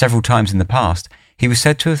 Several times in the past, he was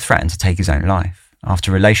said to have threatened to take his own life,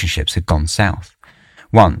 after relationships had gone south.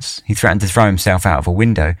 Once, he threatened to throw himself out of a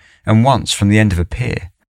window, and once from the end of a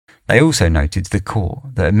pier. They also noted to the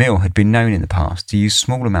court that Emil had been known in the past to use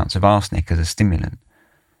small amounts of arsenic as a stimulant.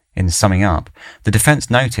 In summing up, the defence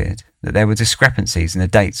noted that there were discrepancies in the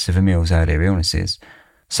dates of Emil's earlier illnesses,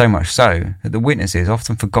 so much so that the witnesses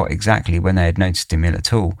often forgot exactly when they had noticed Emil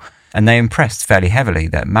at all, and they impressed fairly heavily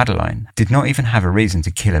that Madeleine did not even have a reason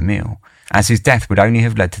to kill Emil, as his death would only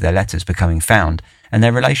have led to their letters becoming found and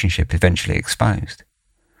their relationship eventually exposed.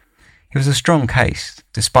 It was a strong case,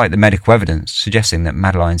 despite the medical evidence suggesting that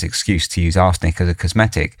Madeleine's excuse to use arsenic as a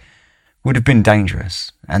cosmetic would have been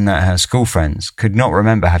dangerous, and that her school friends could not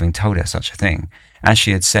remember having told her such a thing, as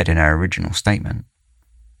she had said in her original statement.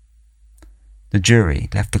 The jury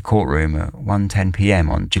left the courtroom at 1:10 p.m.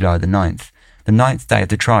 on July the 9th, the 9th day of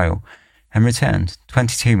the trial, and returned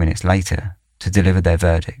 22 minutes later to deliver their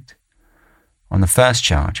verdict. On the first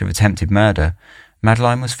charge of attempted murder,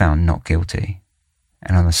 Madeleine was found not guilty,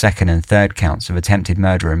 and on the second and third counts of attempted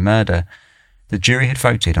murder and murder, the jury had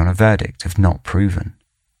voted on a verdict of not proven.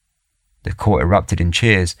 The court erupted in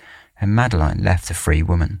cheers, and Madeleine left a free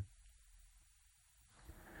woman.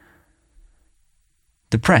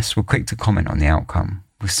 The press were quick to comment on the outcome,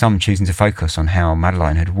 with some choosing to focus on how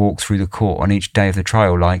Madeleine had walked through the court on each day of the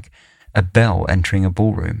trial like a belle entering a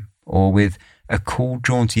ballroom, or with a cool,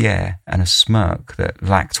 jaunty air and a smirk that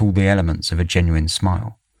lacked all the elements of a genuine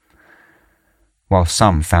smile. While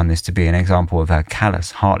some found this to be an example of her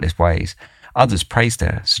callous, heartless ways, others praised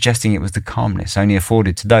her, suggesting it was the calmness only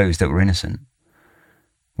afforded to those that were innocent.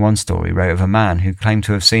 One story wrote of a man who claimed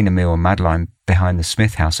to have seen Emile and Madeleine behind the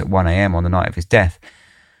Smith house at 1 a.m. on the night of his death,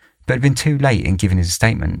 but had been too late in giving his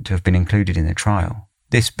statement to have been included in the trial,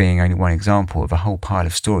 this being only one example of a whole pile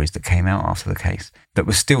of stories that came out after the case that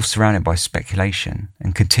was still surrounded by speculation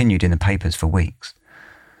and continued in the papers for weeks.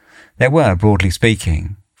 There were, broadly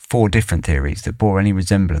speaking, 4 different theories that bore any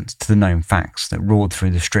resemblance to the known facts that roared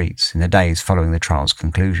through the streets in the days following the trial's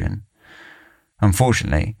conclusion.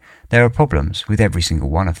 Unfortunately, there are problems with every single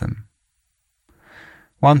one of them.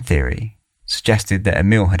 One theory suggested that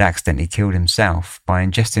Emile had accidentally killed himself by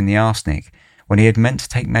ingesting the arsenic when he had meant to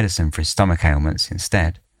take medicine for his stomach ailments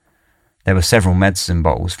instead. There were several medicine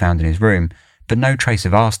bottles found in his room, but no trace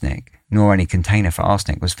of arsenic, nor any container for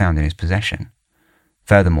arsenic was found in his possession.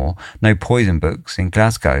 Furthermore, no poison books in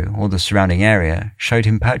Glasgow or the surrounding area showed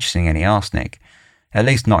him purchasing any arsenic, at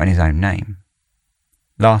least not in his own name.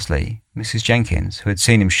 Lastly, Mrs. Jenkins, who had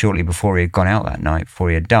seen him shortly before he had gone out that night before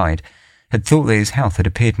he had died, had thought that his health had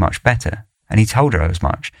appeared much better, and he told her as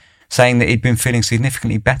much, saying that he'd been feeling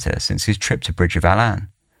significantly better since his trip to Bridge of Allan.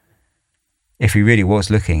 If he really was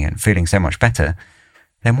looking and feeling so much better,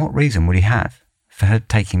 then what reason would he have for her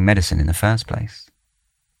taking medicine in the first place?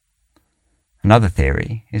 Another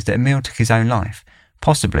theory is that Emile took his own life,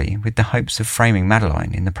 possibly with the hopes of framing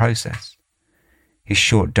Madeleine in the process. His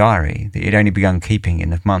short diary that he had only begun keeping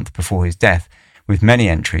in the month before his death, with many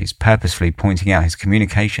entries purposefully pointing out his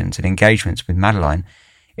communications and engagements with Madeleine,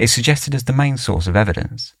 is suggested as the main source of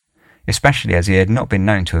evidence, especially as he had not been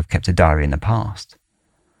known to have kept a diary in the past.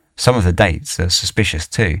 Some of the dates are suspicious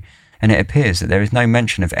too, and it appears that there is no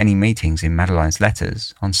mention of any meetings in Madeleine's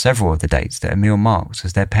letters on several of the dates that Emile marks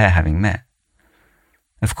as their pair having met.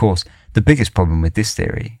 Of course, the biggest problem with this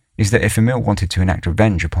theory is that if Emile wanted to enact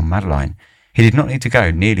revenge upon Madeleine, he did not need to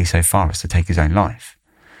go nearly so far as to take his own life.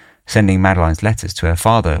 Sending Madeleine's letters to her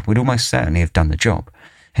father would almost certainly have done the job,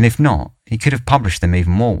 and if not, he could have published them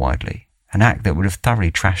even more widely, an act that would have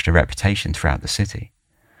thoroughly trashed her reputation throughout the city.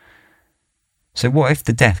 So what if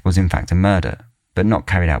the death was in fact a murder, but not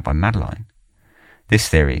carried out by Madeleine? This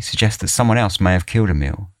theory suggests that someone else may have killed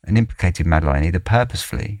Emile and implicated Madeleine either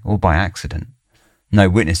purposefully or by accident. No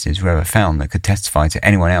witnesses were ever found that could testify to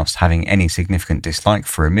anyone else having any significant dislike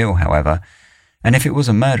for Emile, however, and if it was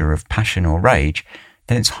a murder of passion or rage,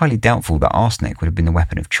 then it's highly doubtful that arsenic would have been the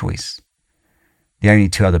weapon of choice. The only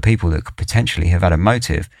 2 other people that could potentially have had a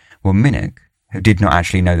motive were Minnock, who did not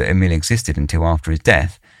actually know that Emile existed until after his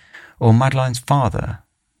death, or Madeleine's father,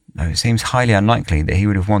 though it seems highly unlikely that he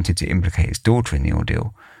would have wanted to implicate his daughter in the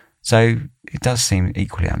ordeal, so it does seem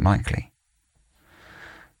equally unlikely.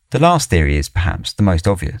 The last theory is perhaps the most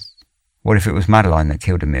obvious. What if it was Madeleine that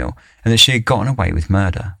killed Emile, and that she had gotten away with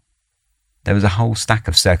murder? There was a whole stack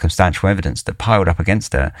of circumstantial evidence that piled up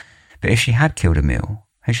against her, but if she had killed Emile,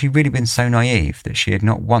 had she really been so naive that she had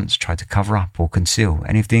not once tried to cover up or conceal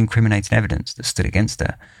any of the incriminating evidence that stood against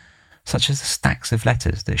her, such as the stacks of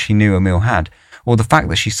letters that she knew Emile had, or the fact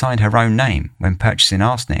that she signed her own name when purchasing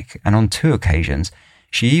arsenic, and on 2 occasions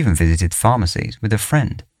she even visited pharmacies with a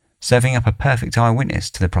friend, serving up a perfect eyewitness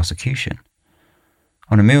to the prosecution.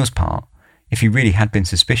 On Emile's part, if he really had been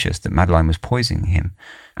suspicious that Madeleine was poisoning him,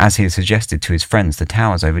 as he had suggested to his friends the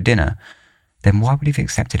Towers over dinner, then why would he have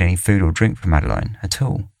accepted any food or drink from Madeleine at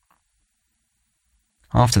all?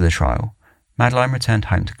 After the trial, Madeleine returned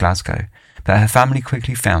home to Glasgow, but her family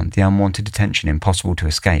quickly found the unwanted attention impossible to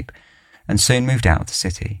escape, and soon moved out of the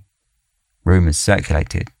city. Rumours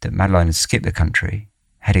circulated that Madeleine had skipped the country,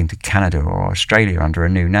 heading to Canada or Australia under a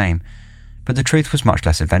new name, but the truth was much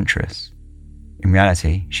less adventurous. In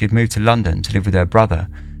reality, she had moved to London to live with her brother,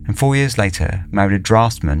 and 4 years later married a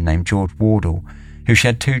draftsman named George Wardle, who she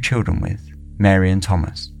had 2 children with, Mary and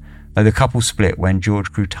Thomas, though the couple split when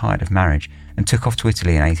George grew tired of marriage and took off to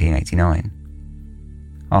Italy in 1889.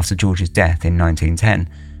 After George's death in 1910,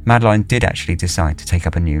 Madeleine did actually decide to take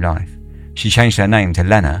up a new life. She changed her name to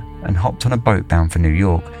Lena and hopped on a boat bound for New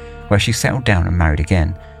York, where she settled down and married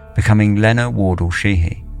again, becoming Lena Wardle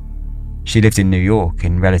Sheehy. She lived in New York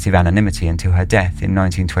in relative anonymity until her death in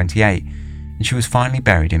 1928, and she was finally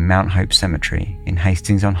buried in Mount Hope Cemetery in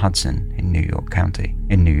Hastings-on-Hudson in New York County,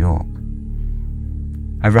 in New York.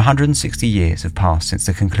 Over 160 years have passed since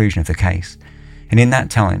the conclusion of the case, and in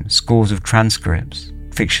that time, scores of transcripts,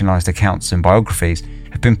 fictionalised accounts and biographies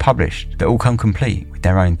have been published that all come complete with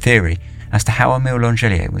their own theory as to how Émile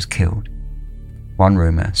Langelier was killed. One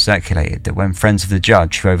rumour circulated that when friends of the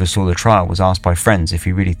judge who oversaw the trial was asked by friends if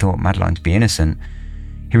he really thought Madeleine to be innocent,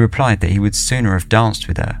 he replied that he would sooner have danced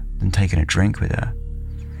with her than taken a drink with her.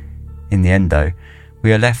 In the end, though,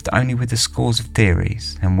 we are left only with the scores of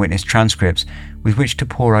theories and witness transcripts with which to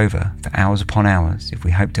pore over for hours upon hours if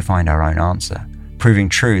we hope to find our own answer, proving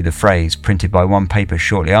true the phrase printed by one paper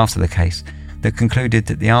shortly after the case that concluded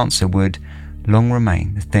that the answer would long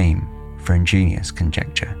remain the theme for ingenious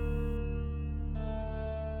conjecture.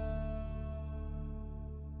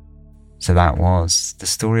 So that was the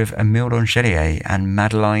story of Émile Langelier and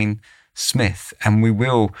Madeleine Smith, and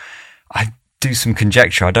I do some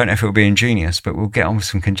conjecture. I don't know if it will be ingenious, but we'll get on with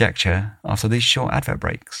some conjecture after these short advert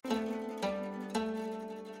breaks.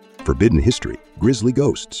 Forbidden history, grisly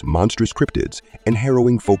ghosts, monstrous cryptids, and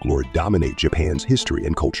harrowing folklore dominate Japan's history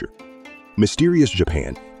and culture. Mysterious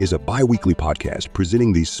Japan is a bi-weekly podcast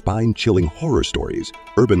presenting these spine-chilling horror stories,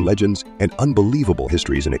 urban legends, and unbelievable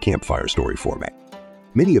histories in a campfire story format.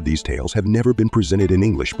 Many of these tales have never been presented in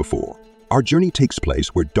English before. Our journey takes place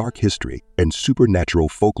where dark history and supernatural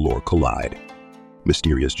folklore collide.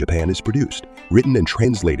 Mysterious Japan is produced, written and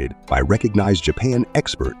translated by recognized Japan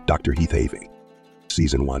expert Dr. Heath Avey.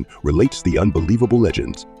 Season 1 relates the unbelievable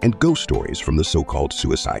legends and ghost stories from the so-called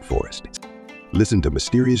suicide forest. Listen to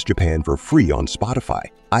Mysterious Japan for free on Spotify,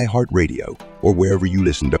 iHeartRadio, or wherever you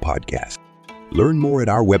listen to podcasts. Learn more at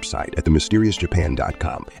our website at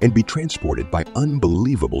themysteriousjapan.com and be transported by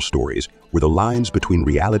unbelievable stories where the lines between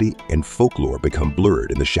reality and folklore become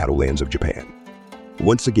blurred in the shadowlands of Japan.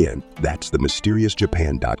 Once again, that's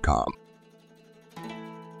themysteriousjapan.com.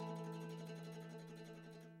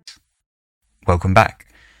 Welcome back.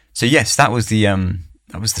 So yes, that was the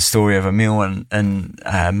story of Émile and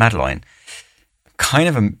Madeleine. Kind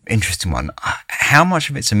of an interesting one. How much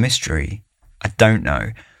of it's a mystery, I don't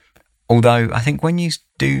know. Although I think when you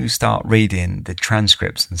do start reading the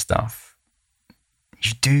transcripts and stuff,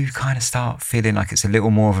 you do kind of start feeling like it's a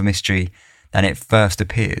little more of a mystery than it first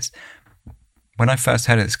appears. When I first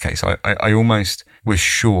heard of this case, I almost was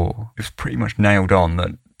sure, it was pretty much nailed on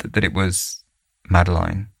that it was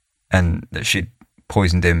Madeleine and that she'd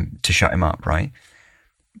poisoned him to shut him up, right?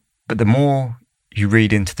 But the more you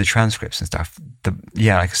read into the transcripts and stuff, like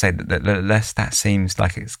I say, the less that seems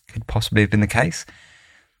like it could possibly have been the case.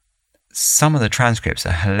 Some of the transcripts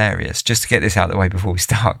are hilarious, just to get this out of the way before we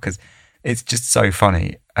start, because it's just so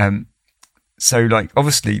funny. So, like,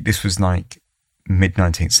 obviously this was like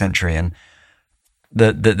mid-19th century, and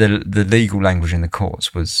the legal language in the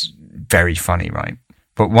courts was very funny, right?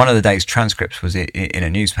 But one of the day's transcripts was in a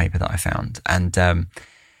newspaper that I found, and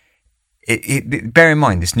bear in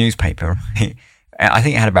mind this newspaper, right? I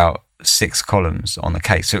think it had about 6 columns on the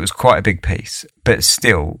case, so it was quite a big piece, but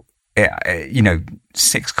still,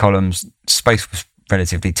 6 columns, space was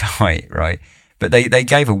relatively tight, right? But they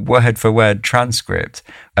gave a word-for-word transcript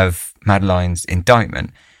of Madeleine's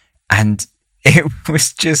indictment, and it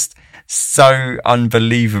was just so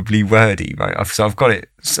unbelievably wordy, right? So I've got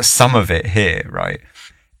some of it here, right?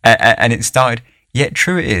 And it started, "Yet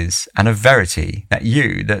true it is, and of verity, that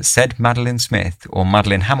you, that said Madeleine Smith, or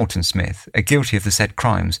Madeleine Hamilton Smith, are guilty of the said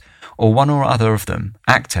crimes, or one or other of them,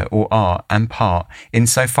 actor or art and part, in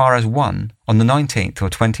so far as one, on the 19th or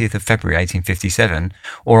 20th of February 1857,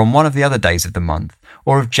 or on one of the other days of the month,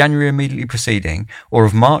 or of January immediately preceding, or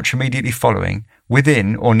of March immediately following,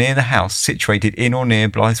 within or near the house situated in or near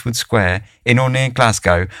Blythwood Square, in or near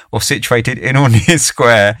Glasgow, or situated in or near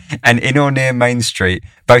Square, and in or near Main Street,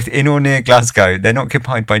 both in or near Glasgow, then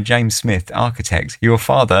occupied by James Smith, architect, your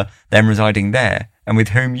father, then residing there, and with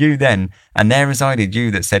whom you then, and there resided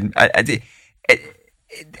you that said..."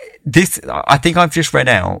 This, I think I've just read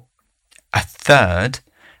out a third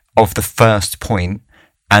of the first point,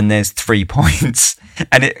 and there's 3 points,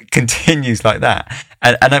 and it continues like that.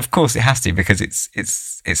 And of course it has to, because it's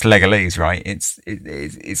legalese, right? It's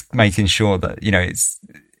making sure that,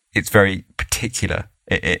 it's very particular.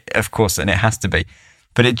 Of course, and it has to be.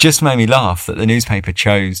 But it just made me laugh that the newspaper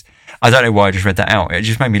chose, I don't know why I just read that out. It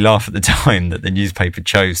just made me laugh at the time that the newspaper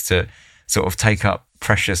chose to sort of take up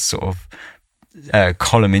precious sort of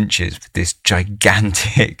column inches with this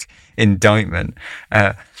gigantic indictment.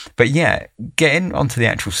 But yeah, getting onto the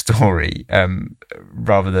actual story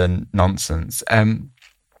rather than nonsense.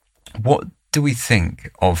 What do we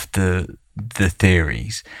think of the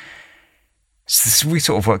theories? So we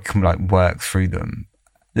sort of work through them.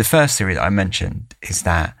 The first theory that I mentioned is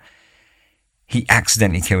that he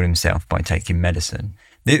accidentally killed himself by taking medicine.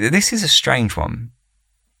 This is a strange one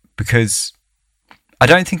because I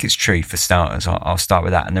don't think it's true, for starters. I'll start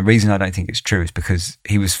with that. And the reason I don't think it's true is because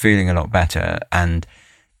he was feeling a lot better, and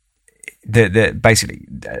basically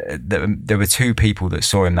there were two people that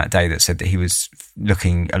saw him that day that said that he was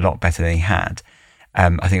looking a lot better than he had.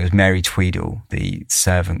 I think it was Mary Tweedle, the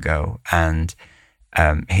servant girl, and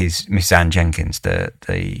his Miss Anne Jenkins,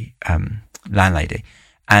 the landlady.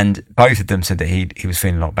 And both of them said that he was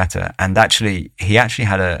feeling a lot better. And actually, he actually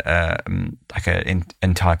had an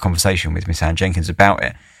entire conversation with Miss Anne Jenkins about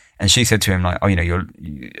it. And she said to him, like, "Oh,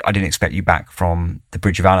 I didn't expect you back from the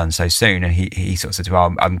Bridge of Allan so soon." And he sort of said to her,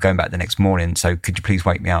 "Oh, I'm going back the next morning, so could you please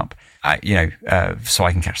wake me up, so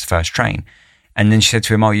I can catch the first train?" And then she said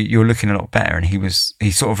to him, "Oh, you're looking a lot better." And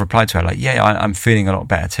he sort of replied to her like, "Yeah, I'm feeling a lot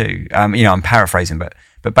better too." I'm paraphrasing,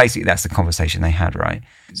 but basically that's the conversation they had, right?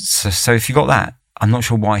 So if you got that, I'm not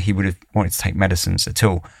sure why he would have wanted to take medicines at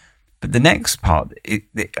all. But the next part it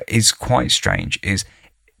is quite strange. Is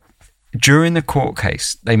during the court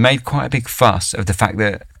case, they made quite a big fuss of the fact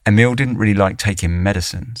that Emil didn't really like taking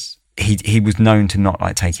medicines. He was known to not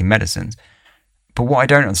like taking medicines. But what I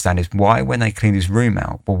don't understand is why, when they cleaned his room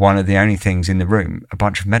out, were one of the only things in the room a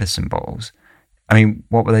bunch of medicine bottles. I mean,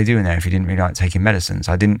 what were they doing there if he didn't really like taking medicines?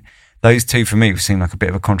 Those two for me seem like a bit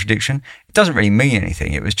of a contradiction. It doesn't really mean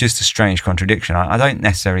anything. It was just a strange contradiction. I don't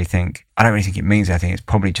really think it means anything. It's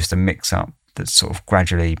probably just a mix-up that's sort of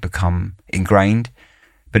gradually become ingrained.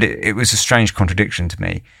 But it was a strange contradiction to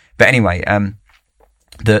me. But anyway,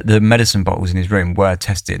 the medicine bottles in his room were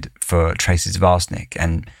tested for traces of arsenic,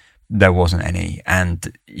 and there wasn't any.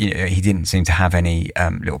 And he didn't seem to have any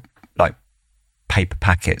little like paper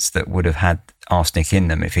packets that would have had arsenic in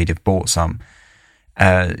them if he'd have bought some.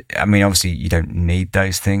 I mean, obviously, you don't need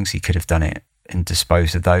those things. He could have done it and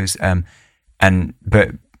disposed of those.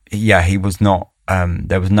 But yeah, he was not.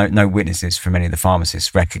 There was no witnesses from any of the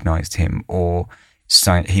pharmacists recognised him or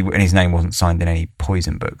signed. And his name wasn't signed in any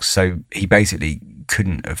poison books, so he basically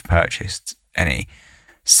couldn't have purchased any.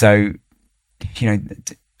 So,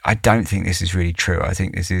 I don't think this is really true. I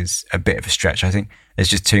think this is a bit of a stretch. I think there's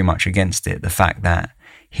just too much against it. The fact that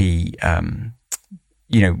he,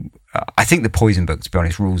 I think the poison book, to be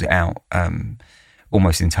honest, rules it out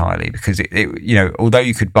almost entirely, because although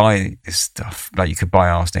you could buy this stuff, like you could buy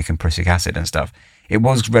arsenic and prussic acid and stuff, it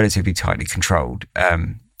was relatively tightly controlled.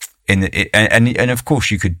 And of course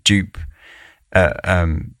you could dupe a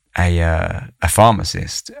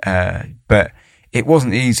pharmacist, but it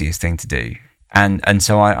wasn't the easiest thing to do. And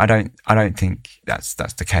so I don't think that's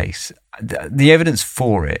the case. The evidence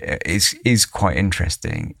for it is quite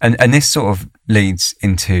interesting, and this sort of leads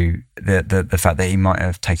into the fact that he might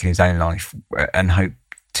have taken his own life and hoped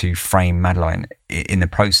to frame Madeleine in the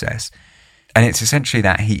process. And it's essentially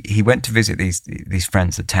that he went to visit these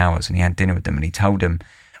friends at Towers, and he had dinner with them, and he told them,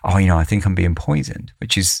 "Oh, I think I'm being poisoned,"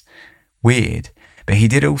 which is weird. But he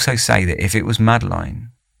did also say that if it was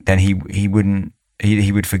Madeleine, then he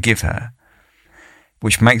would forgive her.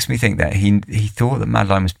 Which makes me think that he thought that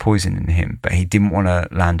Madeleine was poisoning him, but he didn't want to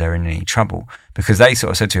land her in any trouble, because they sort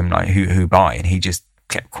of said to him, like, who by? And he just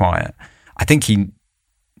kept quiet. I think he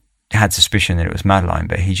had suspicion that it was Madeleine,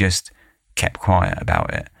 but he just kept quiet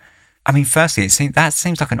about it. I mean, firstly, that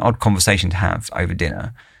seems like an odd conversation to have over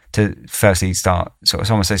dinner, to firstly start, sort of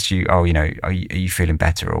someone says to you, "Oh, are you feeling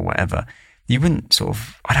better?" or whatever. You wouldn't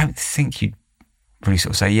I don't think you'd really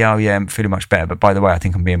sort of say, yeah, I'm feeling much better, but by the way, I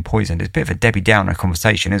think I'm being poisoned. It's a bit of a Debbie Downer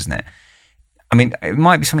conversation, isn't it? I mean, it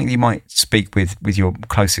might be something that you might speak with your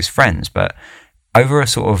closest friends, but over a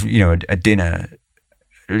sort of, a dinner,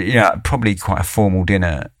 probably quite a formal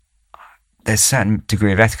dinner, there's a certain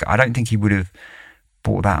degree of etiquette. I don't think he would have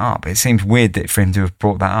brought that up. It seems weird for him to have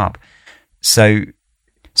brought that up. So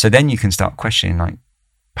then you can start questioning, like,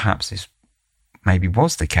 perhaps this maybe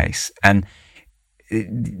was the case. And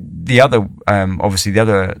the other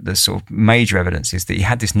sort of major evidence is that he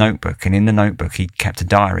had this notebook, and in the notebook he kept a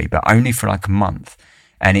diary, but only for like a month.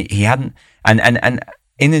 And he hadn't, and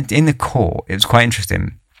in the court, it was quite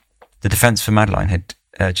interesting. The defence for Madeleine had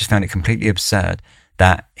just found it completely absurd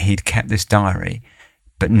that he'd kept this diary,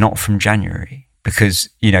 but not from January, because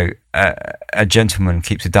a gentleman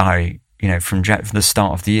keeps a diary, from the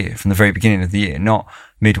start of the year, from the very beginning of the year, not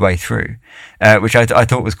midway through, which I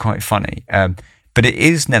thought was quite funny. But it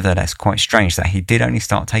is nevertheless quite strange that he did only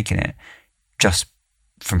start taking it just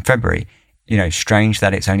from February. Strange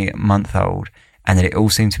that it's only a month old, and that it all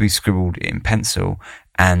seemed to be scribbled in pencil,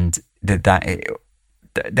 and that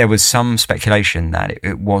there was some speculation that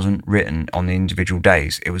it wasn't written on the individual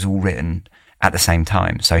days. It was all written at the same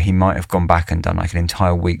time. So he might have gone back and done like an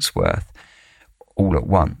entire week's worth all at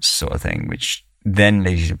once sort of thing, which then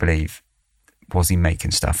leads you to believe, was he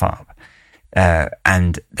making stuff up?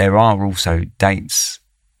 And there are also dates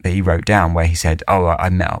that he wrote down where he said, oh, I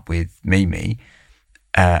met up with Mimi,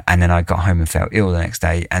 and then I got home and felt ill the next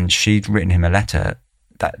day. And she'd written him a letter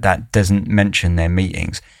that doesn't mention their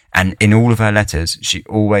meetings. And in all of her letters, she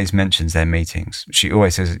always mentions their meetings. She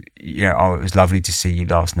always says, oh, it was lovely to see you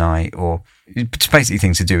last night, or it's basically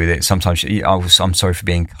things to do with it. Sometimes I'm sorry for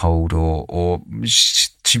being cold, or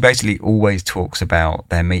she basically always talks about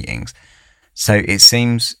their meetings. So it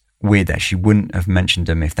seems weird that she wouldn't have mentioned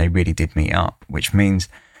them if they really did meet up, which means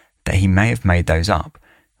that he may have made those up,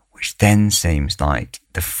 which then seems like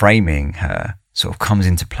the framing her sort of comes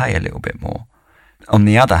into play a little bit more. On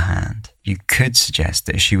the other hand, you could suggest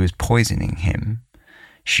that if she was poisoning him,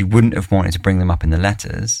 she wouldn't have wanted to bring them up in the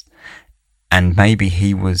letters, and maybe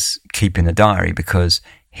he was keeping the diary because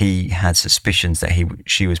he had suspicions that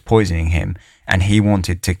she was poisoning him, and he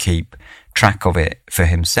wanted to keep track of it for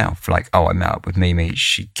himself. Like, oh, I met up with Mimi,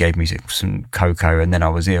 she gave me some cocoa, and then I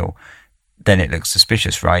was ill. Then it looks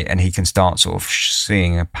suspicious, right? And he can start sort of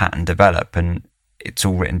seeing a pattern develop, and it's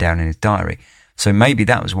all written down in his diary. So maybe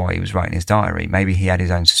that was why he was writing his diary. Maybe he had his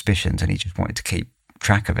own suspicions and he just wanted to keep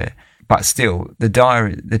track of it. But still, the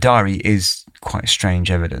diary is quite strange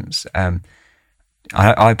evidence.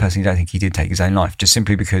 I personally don't think he did take his own life, just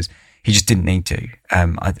simply because he just didn't need to.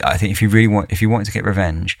 I think if he wanted to get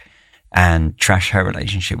revenge and trash her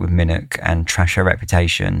relationship with Minnock and trash her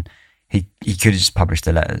reputation, he could have just published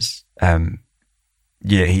the letters.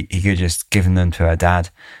 He could have just given them to her dad,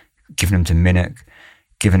 given them to Minnock,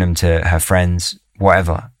 given them to her friends,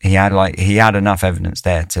 whatever. He had enough evidence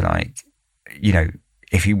there to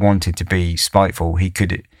if he wanted to be spiteful, he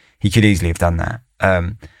could easily have done that.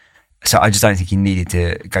 So I just don't think he needed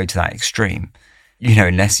to go to that extreme,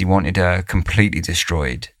 unless he wanted her completely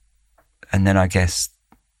destroyed. And then I guess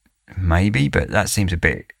maybe, but that seems a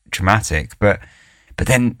bit dramatic. But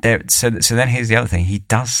then so then here's the other thing. He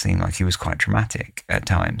does seem like he was quite dramatic at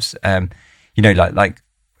times.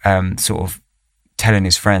 Sort of telling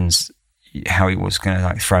his friends how he was going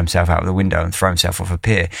to throw himself out of the window and throw himself off a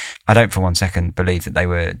pier. I don't for one second believe that they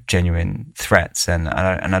were genuine threats, and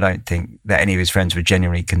I don't think that any of his friends were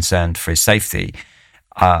genuinely concerned for his safety.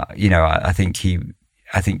 I think he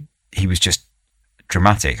was just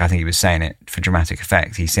dramatic. I think he was saying it for dramatic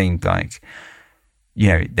effect. He seemed like,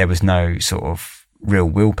 there was no sort of real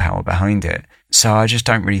willpower behind it. So I just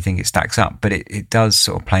don't really think it stacks up, but it does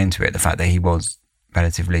sort of play into it, the fact that he was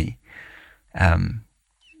relatively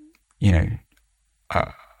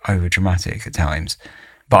over dramatic at times,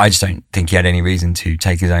 but I just don't think he had any reason to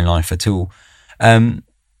take his own life at all.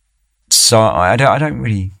 So I don't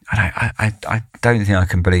think I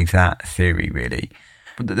can believe that theory really.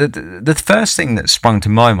 But the first thing that sprung to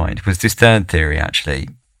my mind was this third theory actually,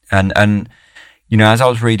 and as I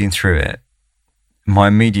was reading through it, my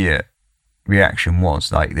immediate reaction was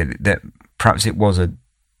that perhaps it was a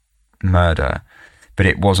murder, but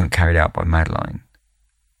it wasn't carried out by Madeleine.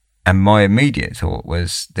 And my immediate thought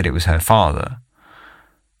was that it was her father.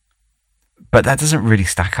 But that doesn't really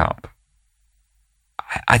stack up.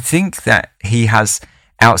 I think that he has,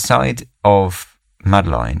 outside of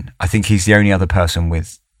Madeleine, I think he's the only other person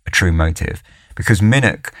with a true motive. Because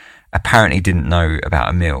Minnock apparently didn't know about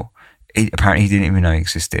Emil. Apparently he didn't even know he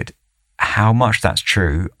existed. How much that's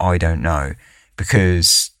true, I don't know.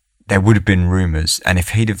 Because there would have been rumours, and if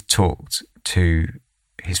he'd have talked to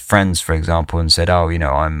his friends, for example, and said, "Oh,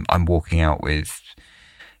 I'm walking out with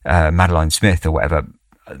Madeleine Smith or whatever,"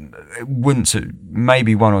 it wouldn't.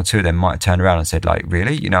 Maybe one or two of them might have turned around and said, "Like,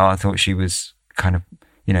 really? I thought she was kind of,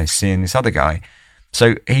 seeing this other guy."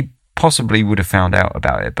 So he possibly would have found out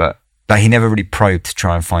about it, but he never really probed to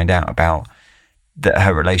try and find out about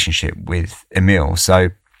her relationship with Emil. So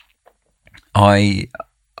I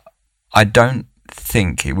don't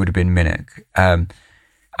think it would have been Minnock.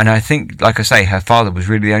 And I think, like I say, her father was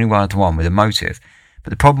really the only one with a motive. But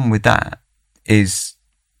the problem with that is,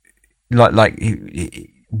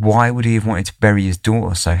 why would he have wanted to bury his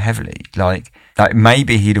daughter so heavily? Like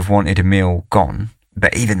maybe he'd have wanted Emil gone,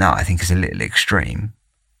 but even that I think is a little extreme.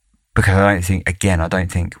 Because I don't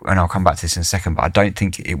think, and I'll come back to this in a second, but I don't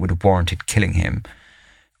think it would have warranted killing him.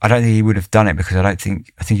 I don't think he would have done it because I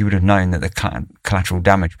think he would have known that the collateral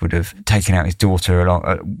damage would have taken out his daughter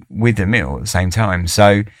along with Emil at the same time.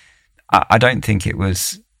 So I don't think it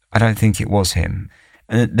was him.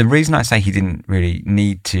 And the reason I say he didn't really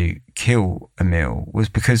need to kill Emil was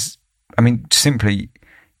because, simply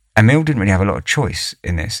Emil didn't really have a lot of choice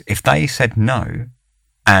in this. If they said no,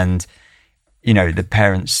 and the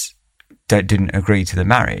parents didn't agree to the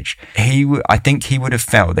marriage, I think he would have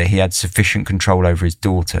felt that he had sufficient control over his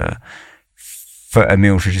daughter for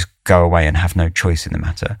Emil to just go away and have no choice in the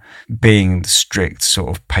matter. Being the strict sort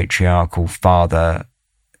of patriarchal father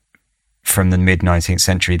from the mid-19th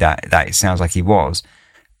century that it sounds like he was,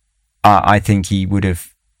 I think he would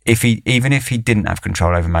have, even if he didn't have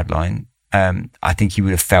control over Madeleine, I think he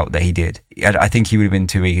would have felt that he did. I think he would have been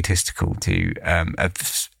too egotistical to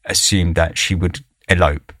assume that she would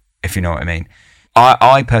elope, if you know what I mean.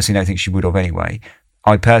 I personally don't think she would have anyway.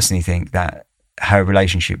 I personally think that her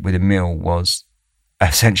relationship with Emil was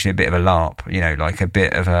essentially a bit of a LARP, like a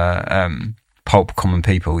bit of a pulp common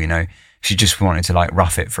people, She just wanted to like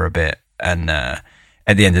rough it for a bit. And at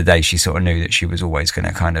the end of the day, she sort of knew that she was always going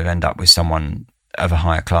to kind of end up with someone of a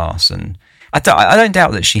higher class. And I don't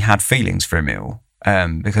doubt that she had feelings for Emil,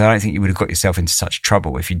 because I don't think you would have got yourself into such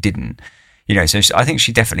trouble if you didn't. So I think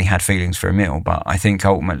she definitely had feelings for Emil, but I think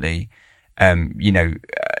ultimately, the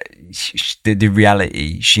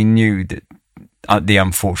reality, she knew that the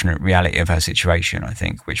unfortunate reality of her situation, I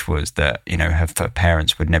think, which was that, her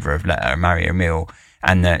parents would never have let her marry Emil,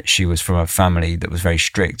 and that she was from a family that was very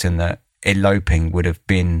strict, and that eloping would have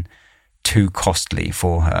been too costly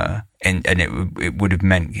for her, and it would have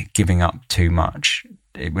meant giving up too much.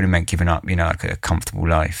 It would have meant giving up, like a comfortable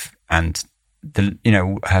life, and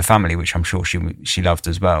her family, which I'm sure she loved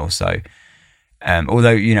as well. So,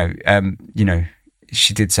 although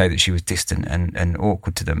she did say that she was distant and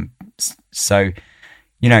awkward to them. So,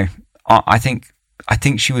 I think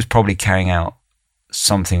she was probably carrying out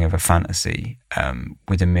something of a fantasy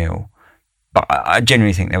with Emil. But I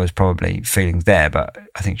genuinely think there was probably feelings there, but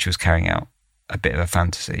I think she was carrying out a bit of a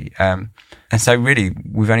fantasy. And so really,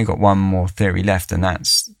 we've only got one more theory left, and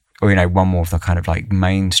that's, one more of the kind of like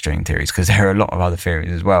mainstream theories, because there are a lot of other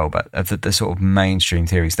theories as well, but of the sort of mainstream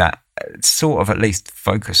theories that sort of at least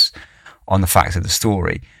focus on the facts of the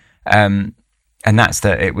story. And that's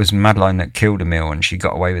that it was Madeleine that killed Emil and she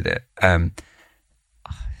got away with it.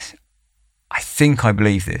 I think I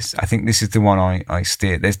believe this. I think this is the one I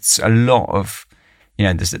steer. There's a lot of,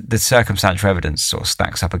 the circumstantial evidence sort of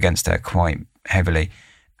stacks up against her quite heavily.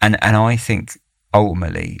 And I think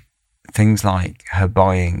ultimately things like her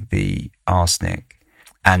buying the arsenic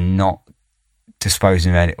and not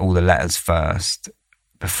disposing of all the letters first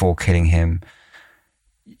before killing him,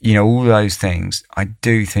 all those things, I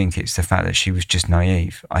do think it's the fact that she was just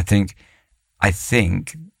naive. I think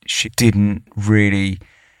she didn't really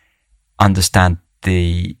understand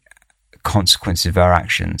the consequences of her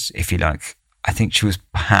actions, if you like. I think she was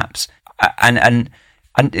perhaps, and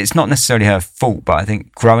it's not necessarily her fault, but I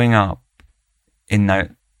think growing up in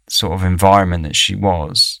that sort of environment that she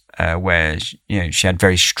was, where she had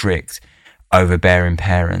very strict, overbearing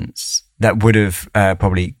parents that would have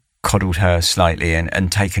probably coddled her slightly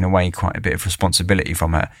and taken away quite a bit of responsibility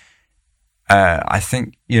from her. I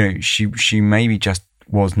think she maybe just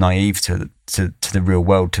was naive to the real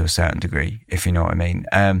world to a certain degree, if you know what I mean.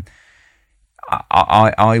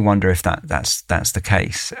 I wonder if that's the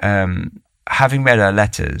case. Having read her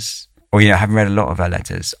letters, or having read a lot of her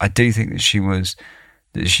letters, I do think that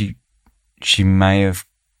she may have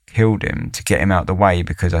killed him to get him out of the way,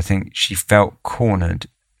 because I think she felt cornered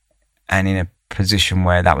and in a position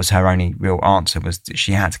where that was her only real answer, was that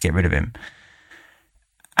she had to get rid of him.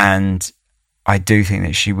 And I do think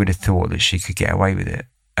that she would have thought that she could get away with it,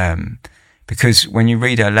 because when you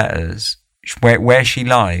read her letters, where she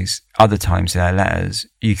lies other times in her letters,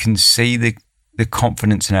 you can see the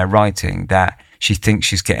confidence in her writing that she thinks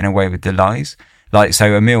she's getting away with the lies. Like,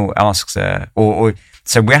 so Emil asks her, or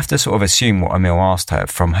so we have to sort of assume what Emil asked her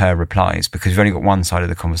from her replies, because we've only got one side of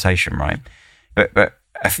the conversation, right? But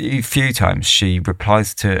a few times she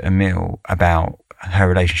replies to Emil about her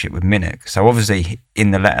relationship with Minnick. So obviously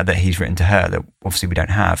in the letter that he's written to her, that obviously we don't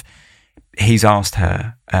have, he's asked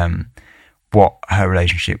her what her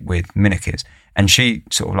relationship with Minnick is, and she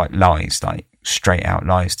sort of like lies, like straight out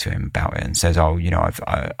lies to him about it, and says, "Oh,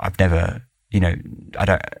 I've never,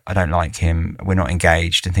 I don't like him. We're not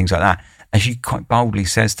engaged," and things like that. And she quite boldly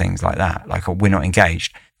says things like that, like, "Oh, we're not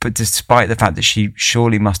engaged." But despite the fact that she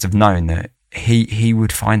surely must have known that he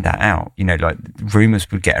would find that out, like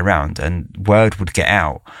rumours would get around and word would get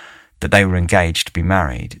out that they were engaged to be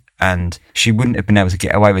married, and she wouldn't have been able to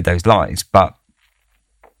get away with those lies. But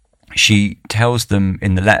she tells them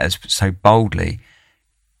in the letters so boldly,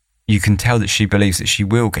 you can tell that she believes that she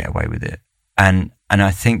will get away with it. And I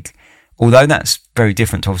think, although that's very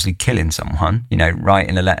different to obviously killing someone,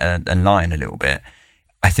 writing a letter and lying a little bit,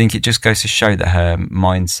 I think it just goes to show that her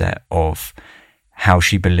mindset of how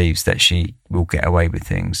she believes that she will get away with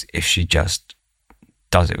things if she just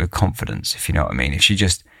does it with confidence, if you know what I mean. If she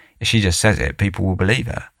just says it, people will believe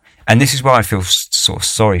her. And this is why I feel sort of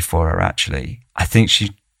sorry for her, actually. I think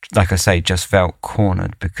she, like I say, just felt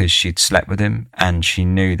cornered because she'd slept with him and she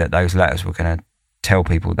knew that those letters were going to tell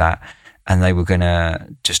people that, and they were going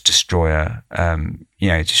to just destroy her,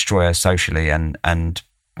 destroy her socially and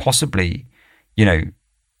possibly,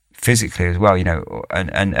 physically as well,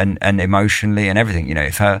 and emotionally and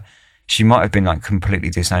everything. She might have been like completely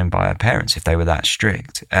disowned by her parents if they were that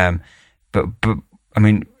strict. But I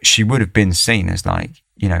mean, she would have been seen as like,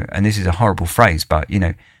 and this is a horrible phrase, but,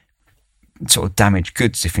 sort of damaged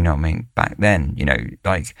goods, if you know what I mean, back then,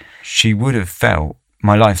 like she would have felt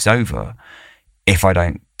my life's over if I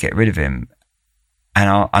don't get rid of him.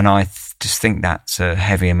 And I just think that's a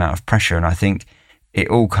heavy amount of pressure. And I think it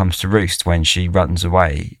all comes to roost when she runs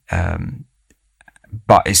away,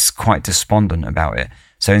 but is quite despondent about it.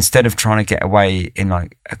 So instead of trying to get away in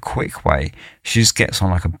like a quick way, she just gets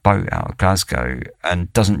on like a boat out of Glasgow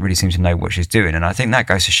and doesn't really seem to know what she's doing. And I think that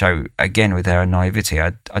goes to show, again, with her naivety,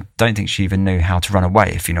 I don't think she even knew how to run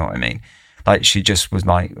away, if you know what I mean. Like she just was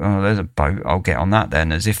like, oh, there's a boat, I'll get on that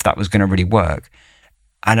then, as if that was going to really work.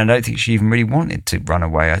 And I don't think she even really wanted to run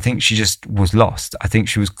away. I think she just was lost. I think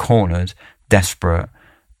she was cornered, desperate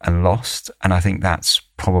and lost. And I think that's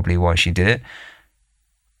probably why she did it.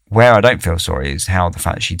 Where I don't feel sorry is how the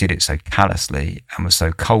fact that she did it so callously and was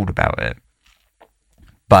so cold about it.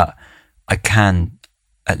 But I can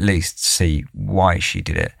at least see why she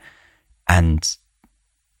did it. And,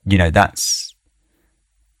 that's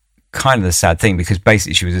kind of the sad thing, because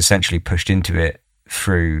basically she was essentially pushed into it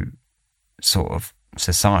through sort of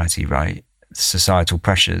society, right? Societal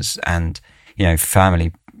pressures and,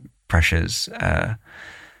 family pressures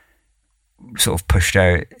sort of pushed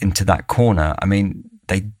her into that corner. I mean,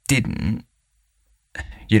 they didn't,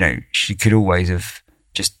 she could always have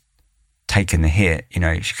just taken the hit.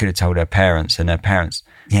 She could have told her parents, and her parents,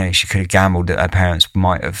 she could have gambled that her parents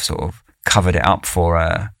might have sort of covered it up for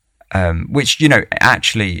her, which,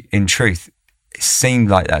 actually, in truth, it seemed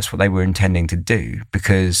like that's what they were intending to do,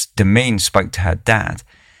 because Damien spoke to her dad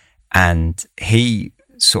and he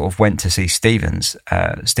sort of went to see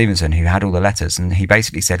Stevenson, who had all the letters, and he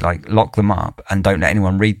basically said, like, lock them up and don't let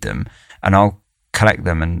anyone read them, and I'll collect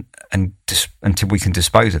them and until we can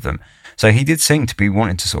dispose of them. So he did seem to be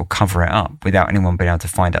wanting to sort of cover it up without anyone being able to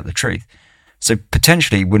find out the truth. So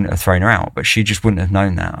potentially he wouldn't have thrown her out, but she just wouldn't have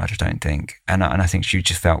known that, I just don't think. And I think she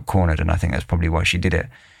just felt cornered, and I think that's probably why she did it.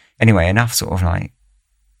 Anyway, enough sort of like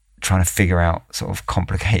trying to figure out sort of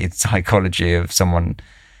complicated psychology of someone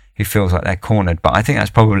who feels like they're cornered. But I think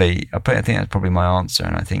that's probably my answer,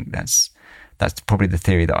 and I think that's probably the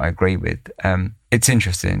theory that I agree with. It's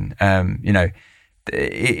interesting,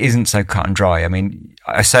 it isn't so cut and dry. I mean,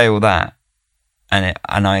 I say all that, and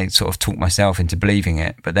I sort of talk myself into believing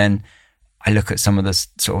it, but then I look at some of the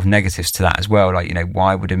sort of negatives to that as well. Like,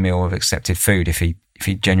 why would Emil have accepted food if he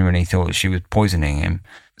genuinely thought that she was poisoning him?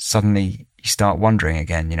 Suddenly you start wondering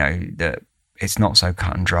again, that it's not so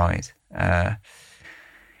cut and dried.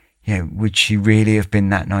 Would she really have been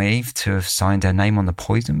that naive to have signed her name on the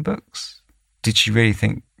poison books? Did she really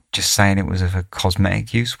think just saying it was for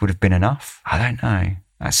cosmetic use would have been enough? I don't know.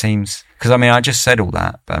 That seems... Because, I just said all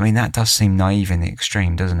that, but, that does seem naive in the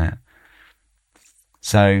extreme, doesn't it?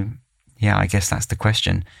 So, yeah, I guess that's the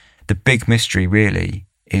question. The big mystery, really,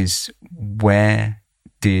 is where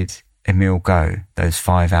did Emil go those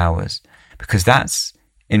 5 hours? Because that's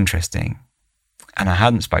interesting. And I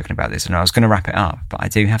hadn't spoken about this, and I was going to wrap it up, but I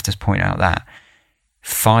do have to point out that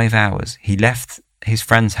 5 hours. He left his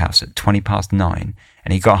friend's house at 9:20,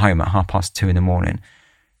 and he got home at 2:30 in the morning.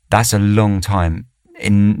 That's a long time.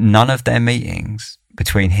 In none of their meetings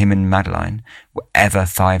between him and Madeleine were ever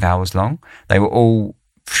 5 hours long. They were all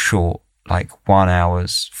short, like 1 hour,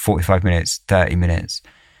 45 minutes, 30 minutes.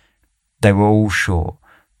 They were all short.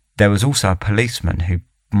 There was also a policeman who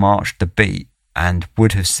marched the beat and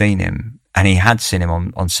would have seen him, and he had seen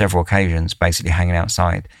him on several occasions, basically hanging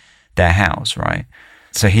outside their house, right?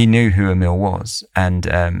 So he knew who Emil was, and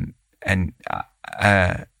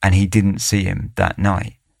he didn't see him that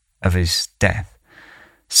night of his death.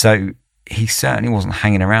 So he certainly wasn't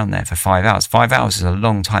hanging around there for 5 hours. 5 hours is a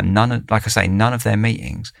long time. None of their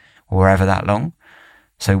meetings were ever that long.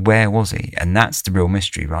 So where was he? And that's the real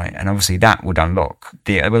mystery, right? And obviously that would unlock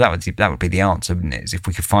that would be the answer, wouldn't it? Is if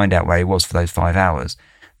we could find out where he was for those 5 hours,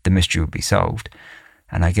 the mystery would be solved.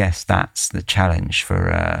 And I guess that's the challenge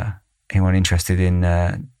for anyone interested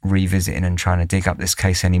in revisiting and trying to dig up this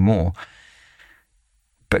case anymore.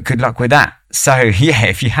 But good luck with that. So yeah,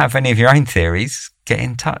 if you have any of your own theories, get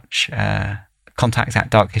in touch.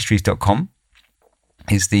 contact@darkhistories.com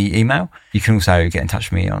is the email. You can also get in touch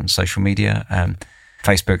with me on social media,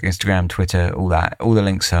 Facebook, Instagram, Twitter, all that. All the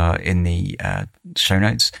links are in the show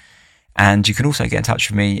notes. And you can also get in touch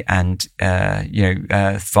with me and,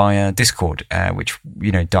 via Discord, which,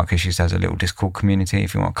 Dark Histories has a little Discord community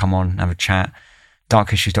if you want to come on and have a chat.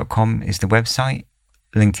 Darkhistories.com is the website,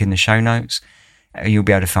 link in the show notes. You'll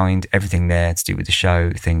be able to find everything there to do with the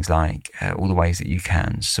show, things like all the ways that you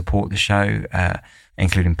can support the show,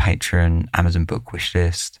 including Patreon, Amazon book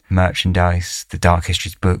wishlist, merchandise, the Dark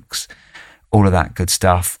Histories books, all of that good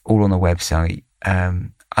stuff, all on the website.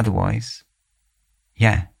 Otherwise,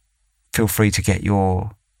 feel free to get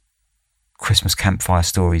your Christmas campfire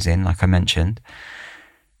stories in, like I mentioned.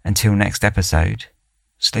 Until next episode,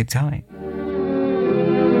 sleep tight.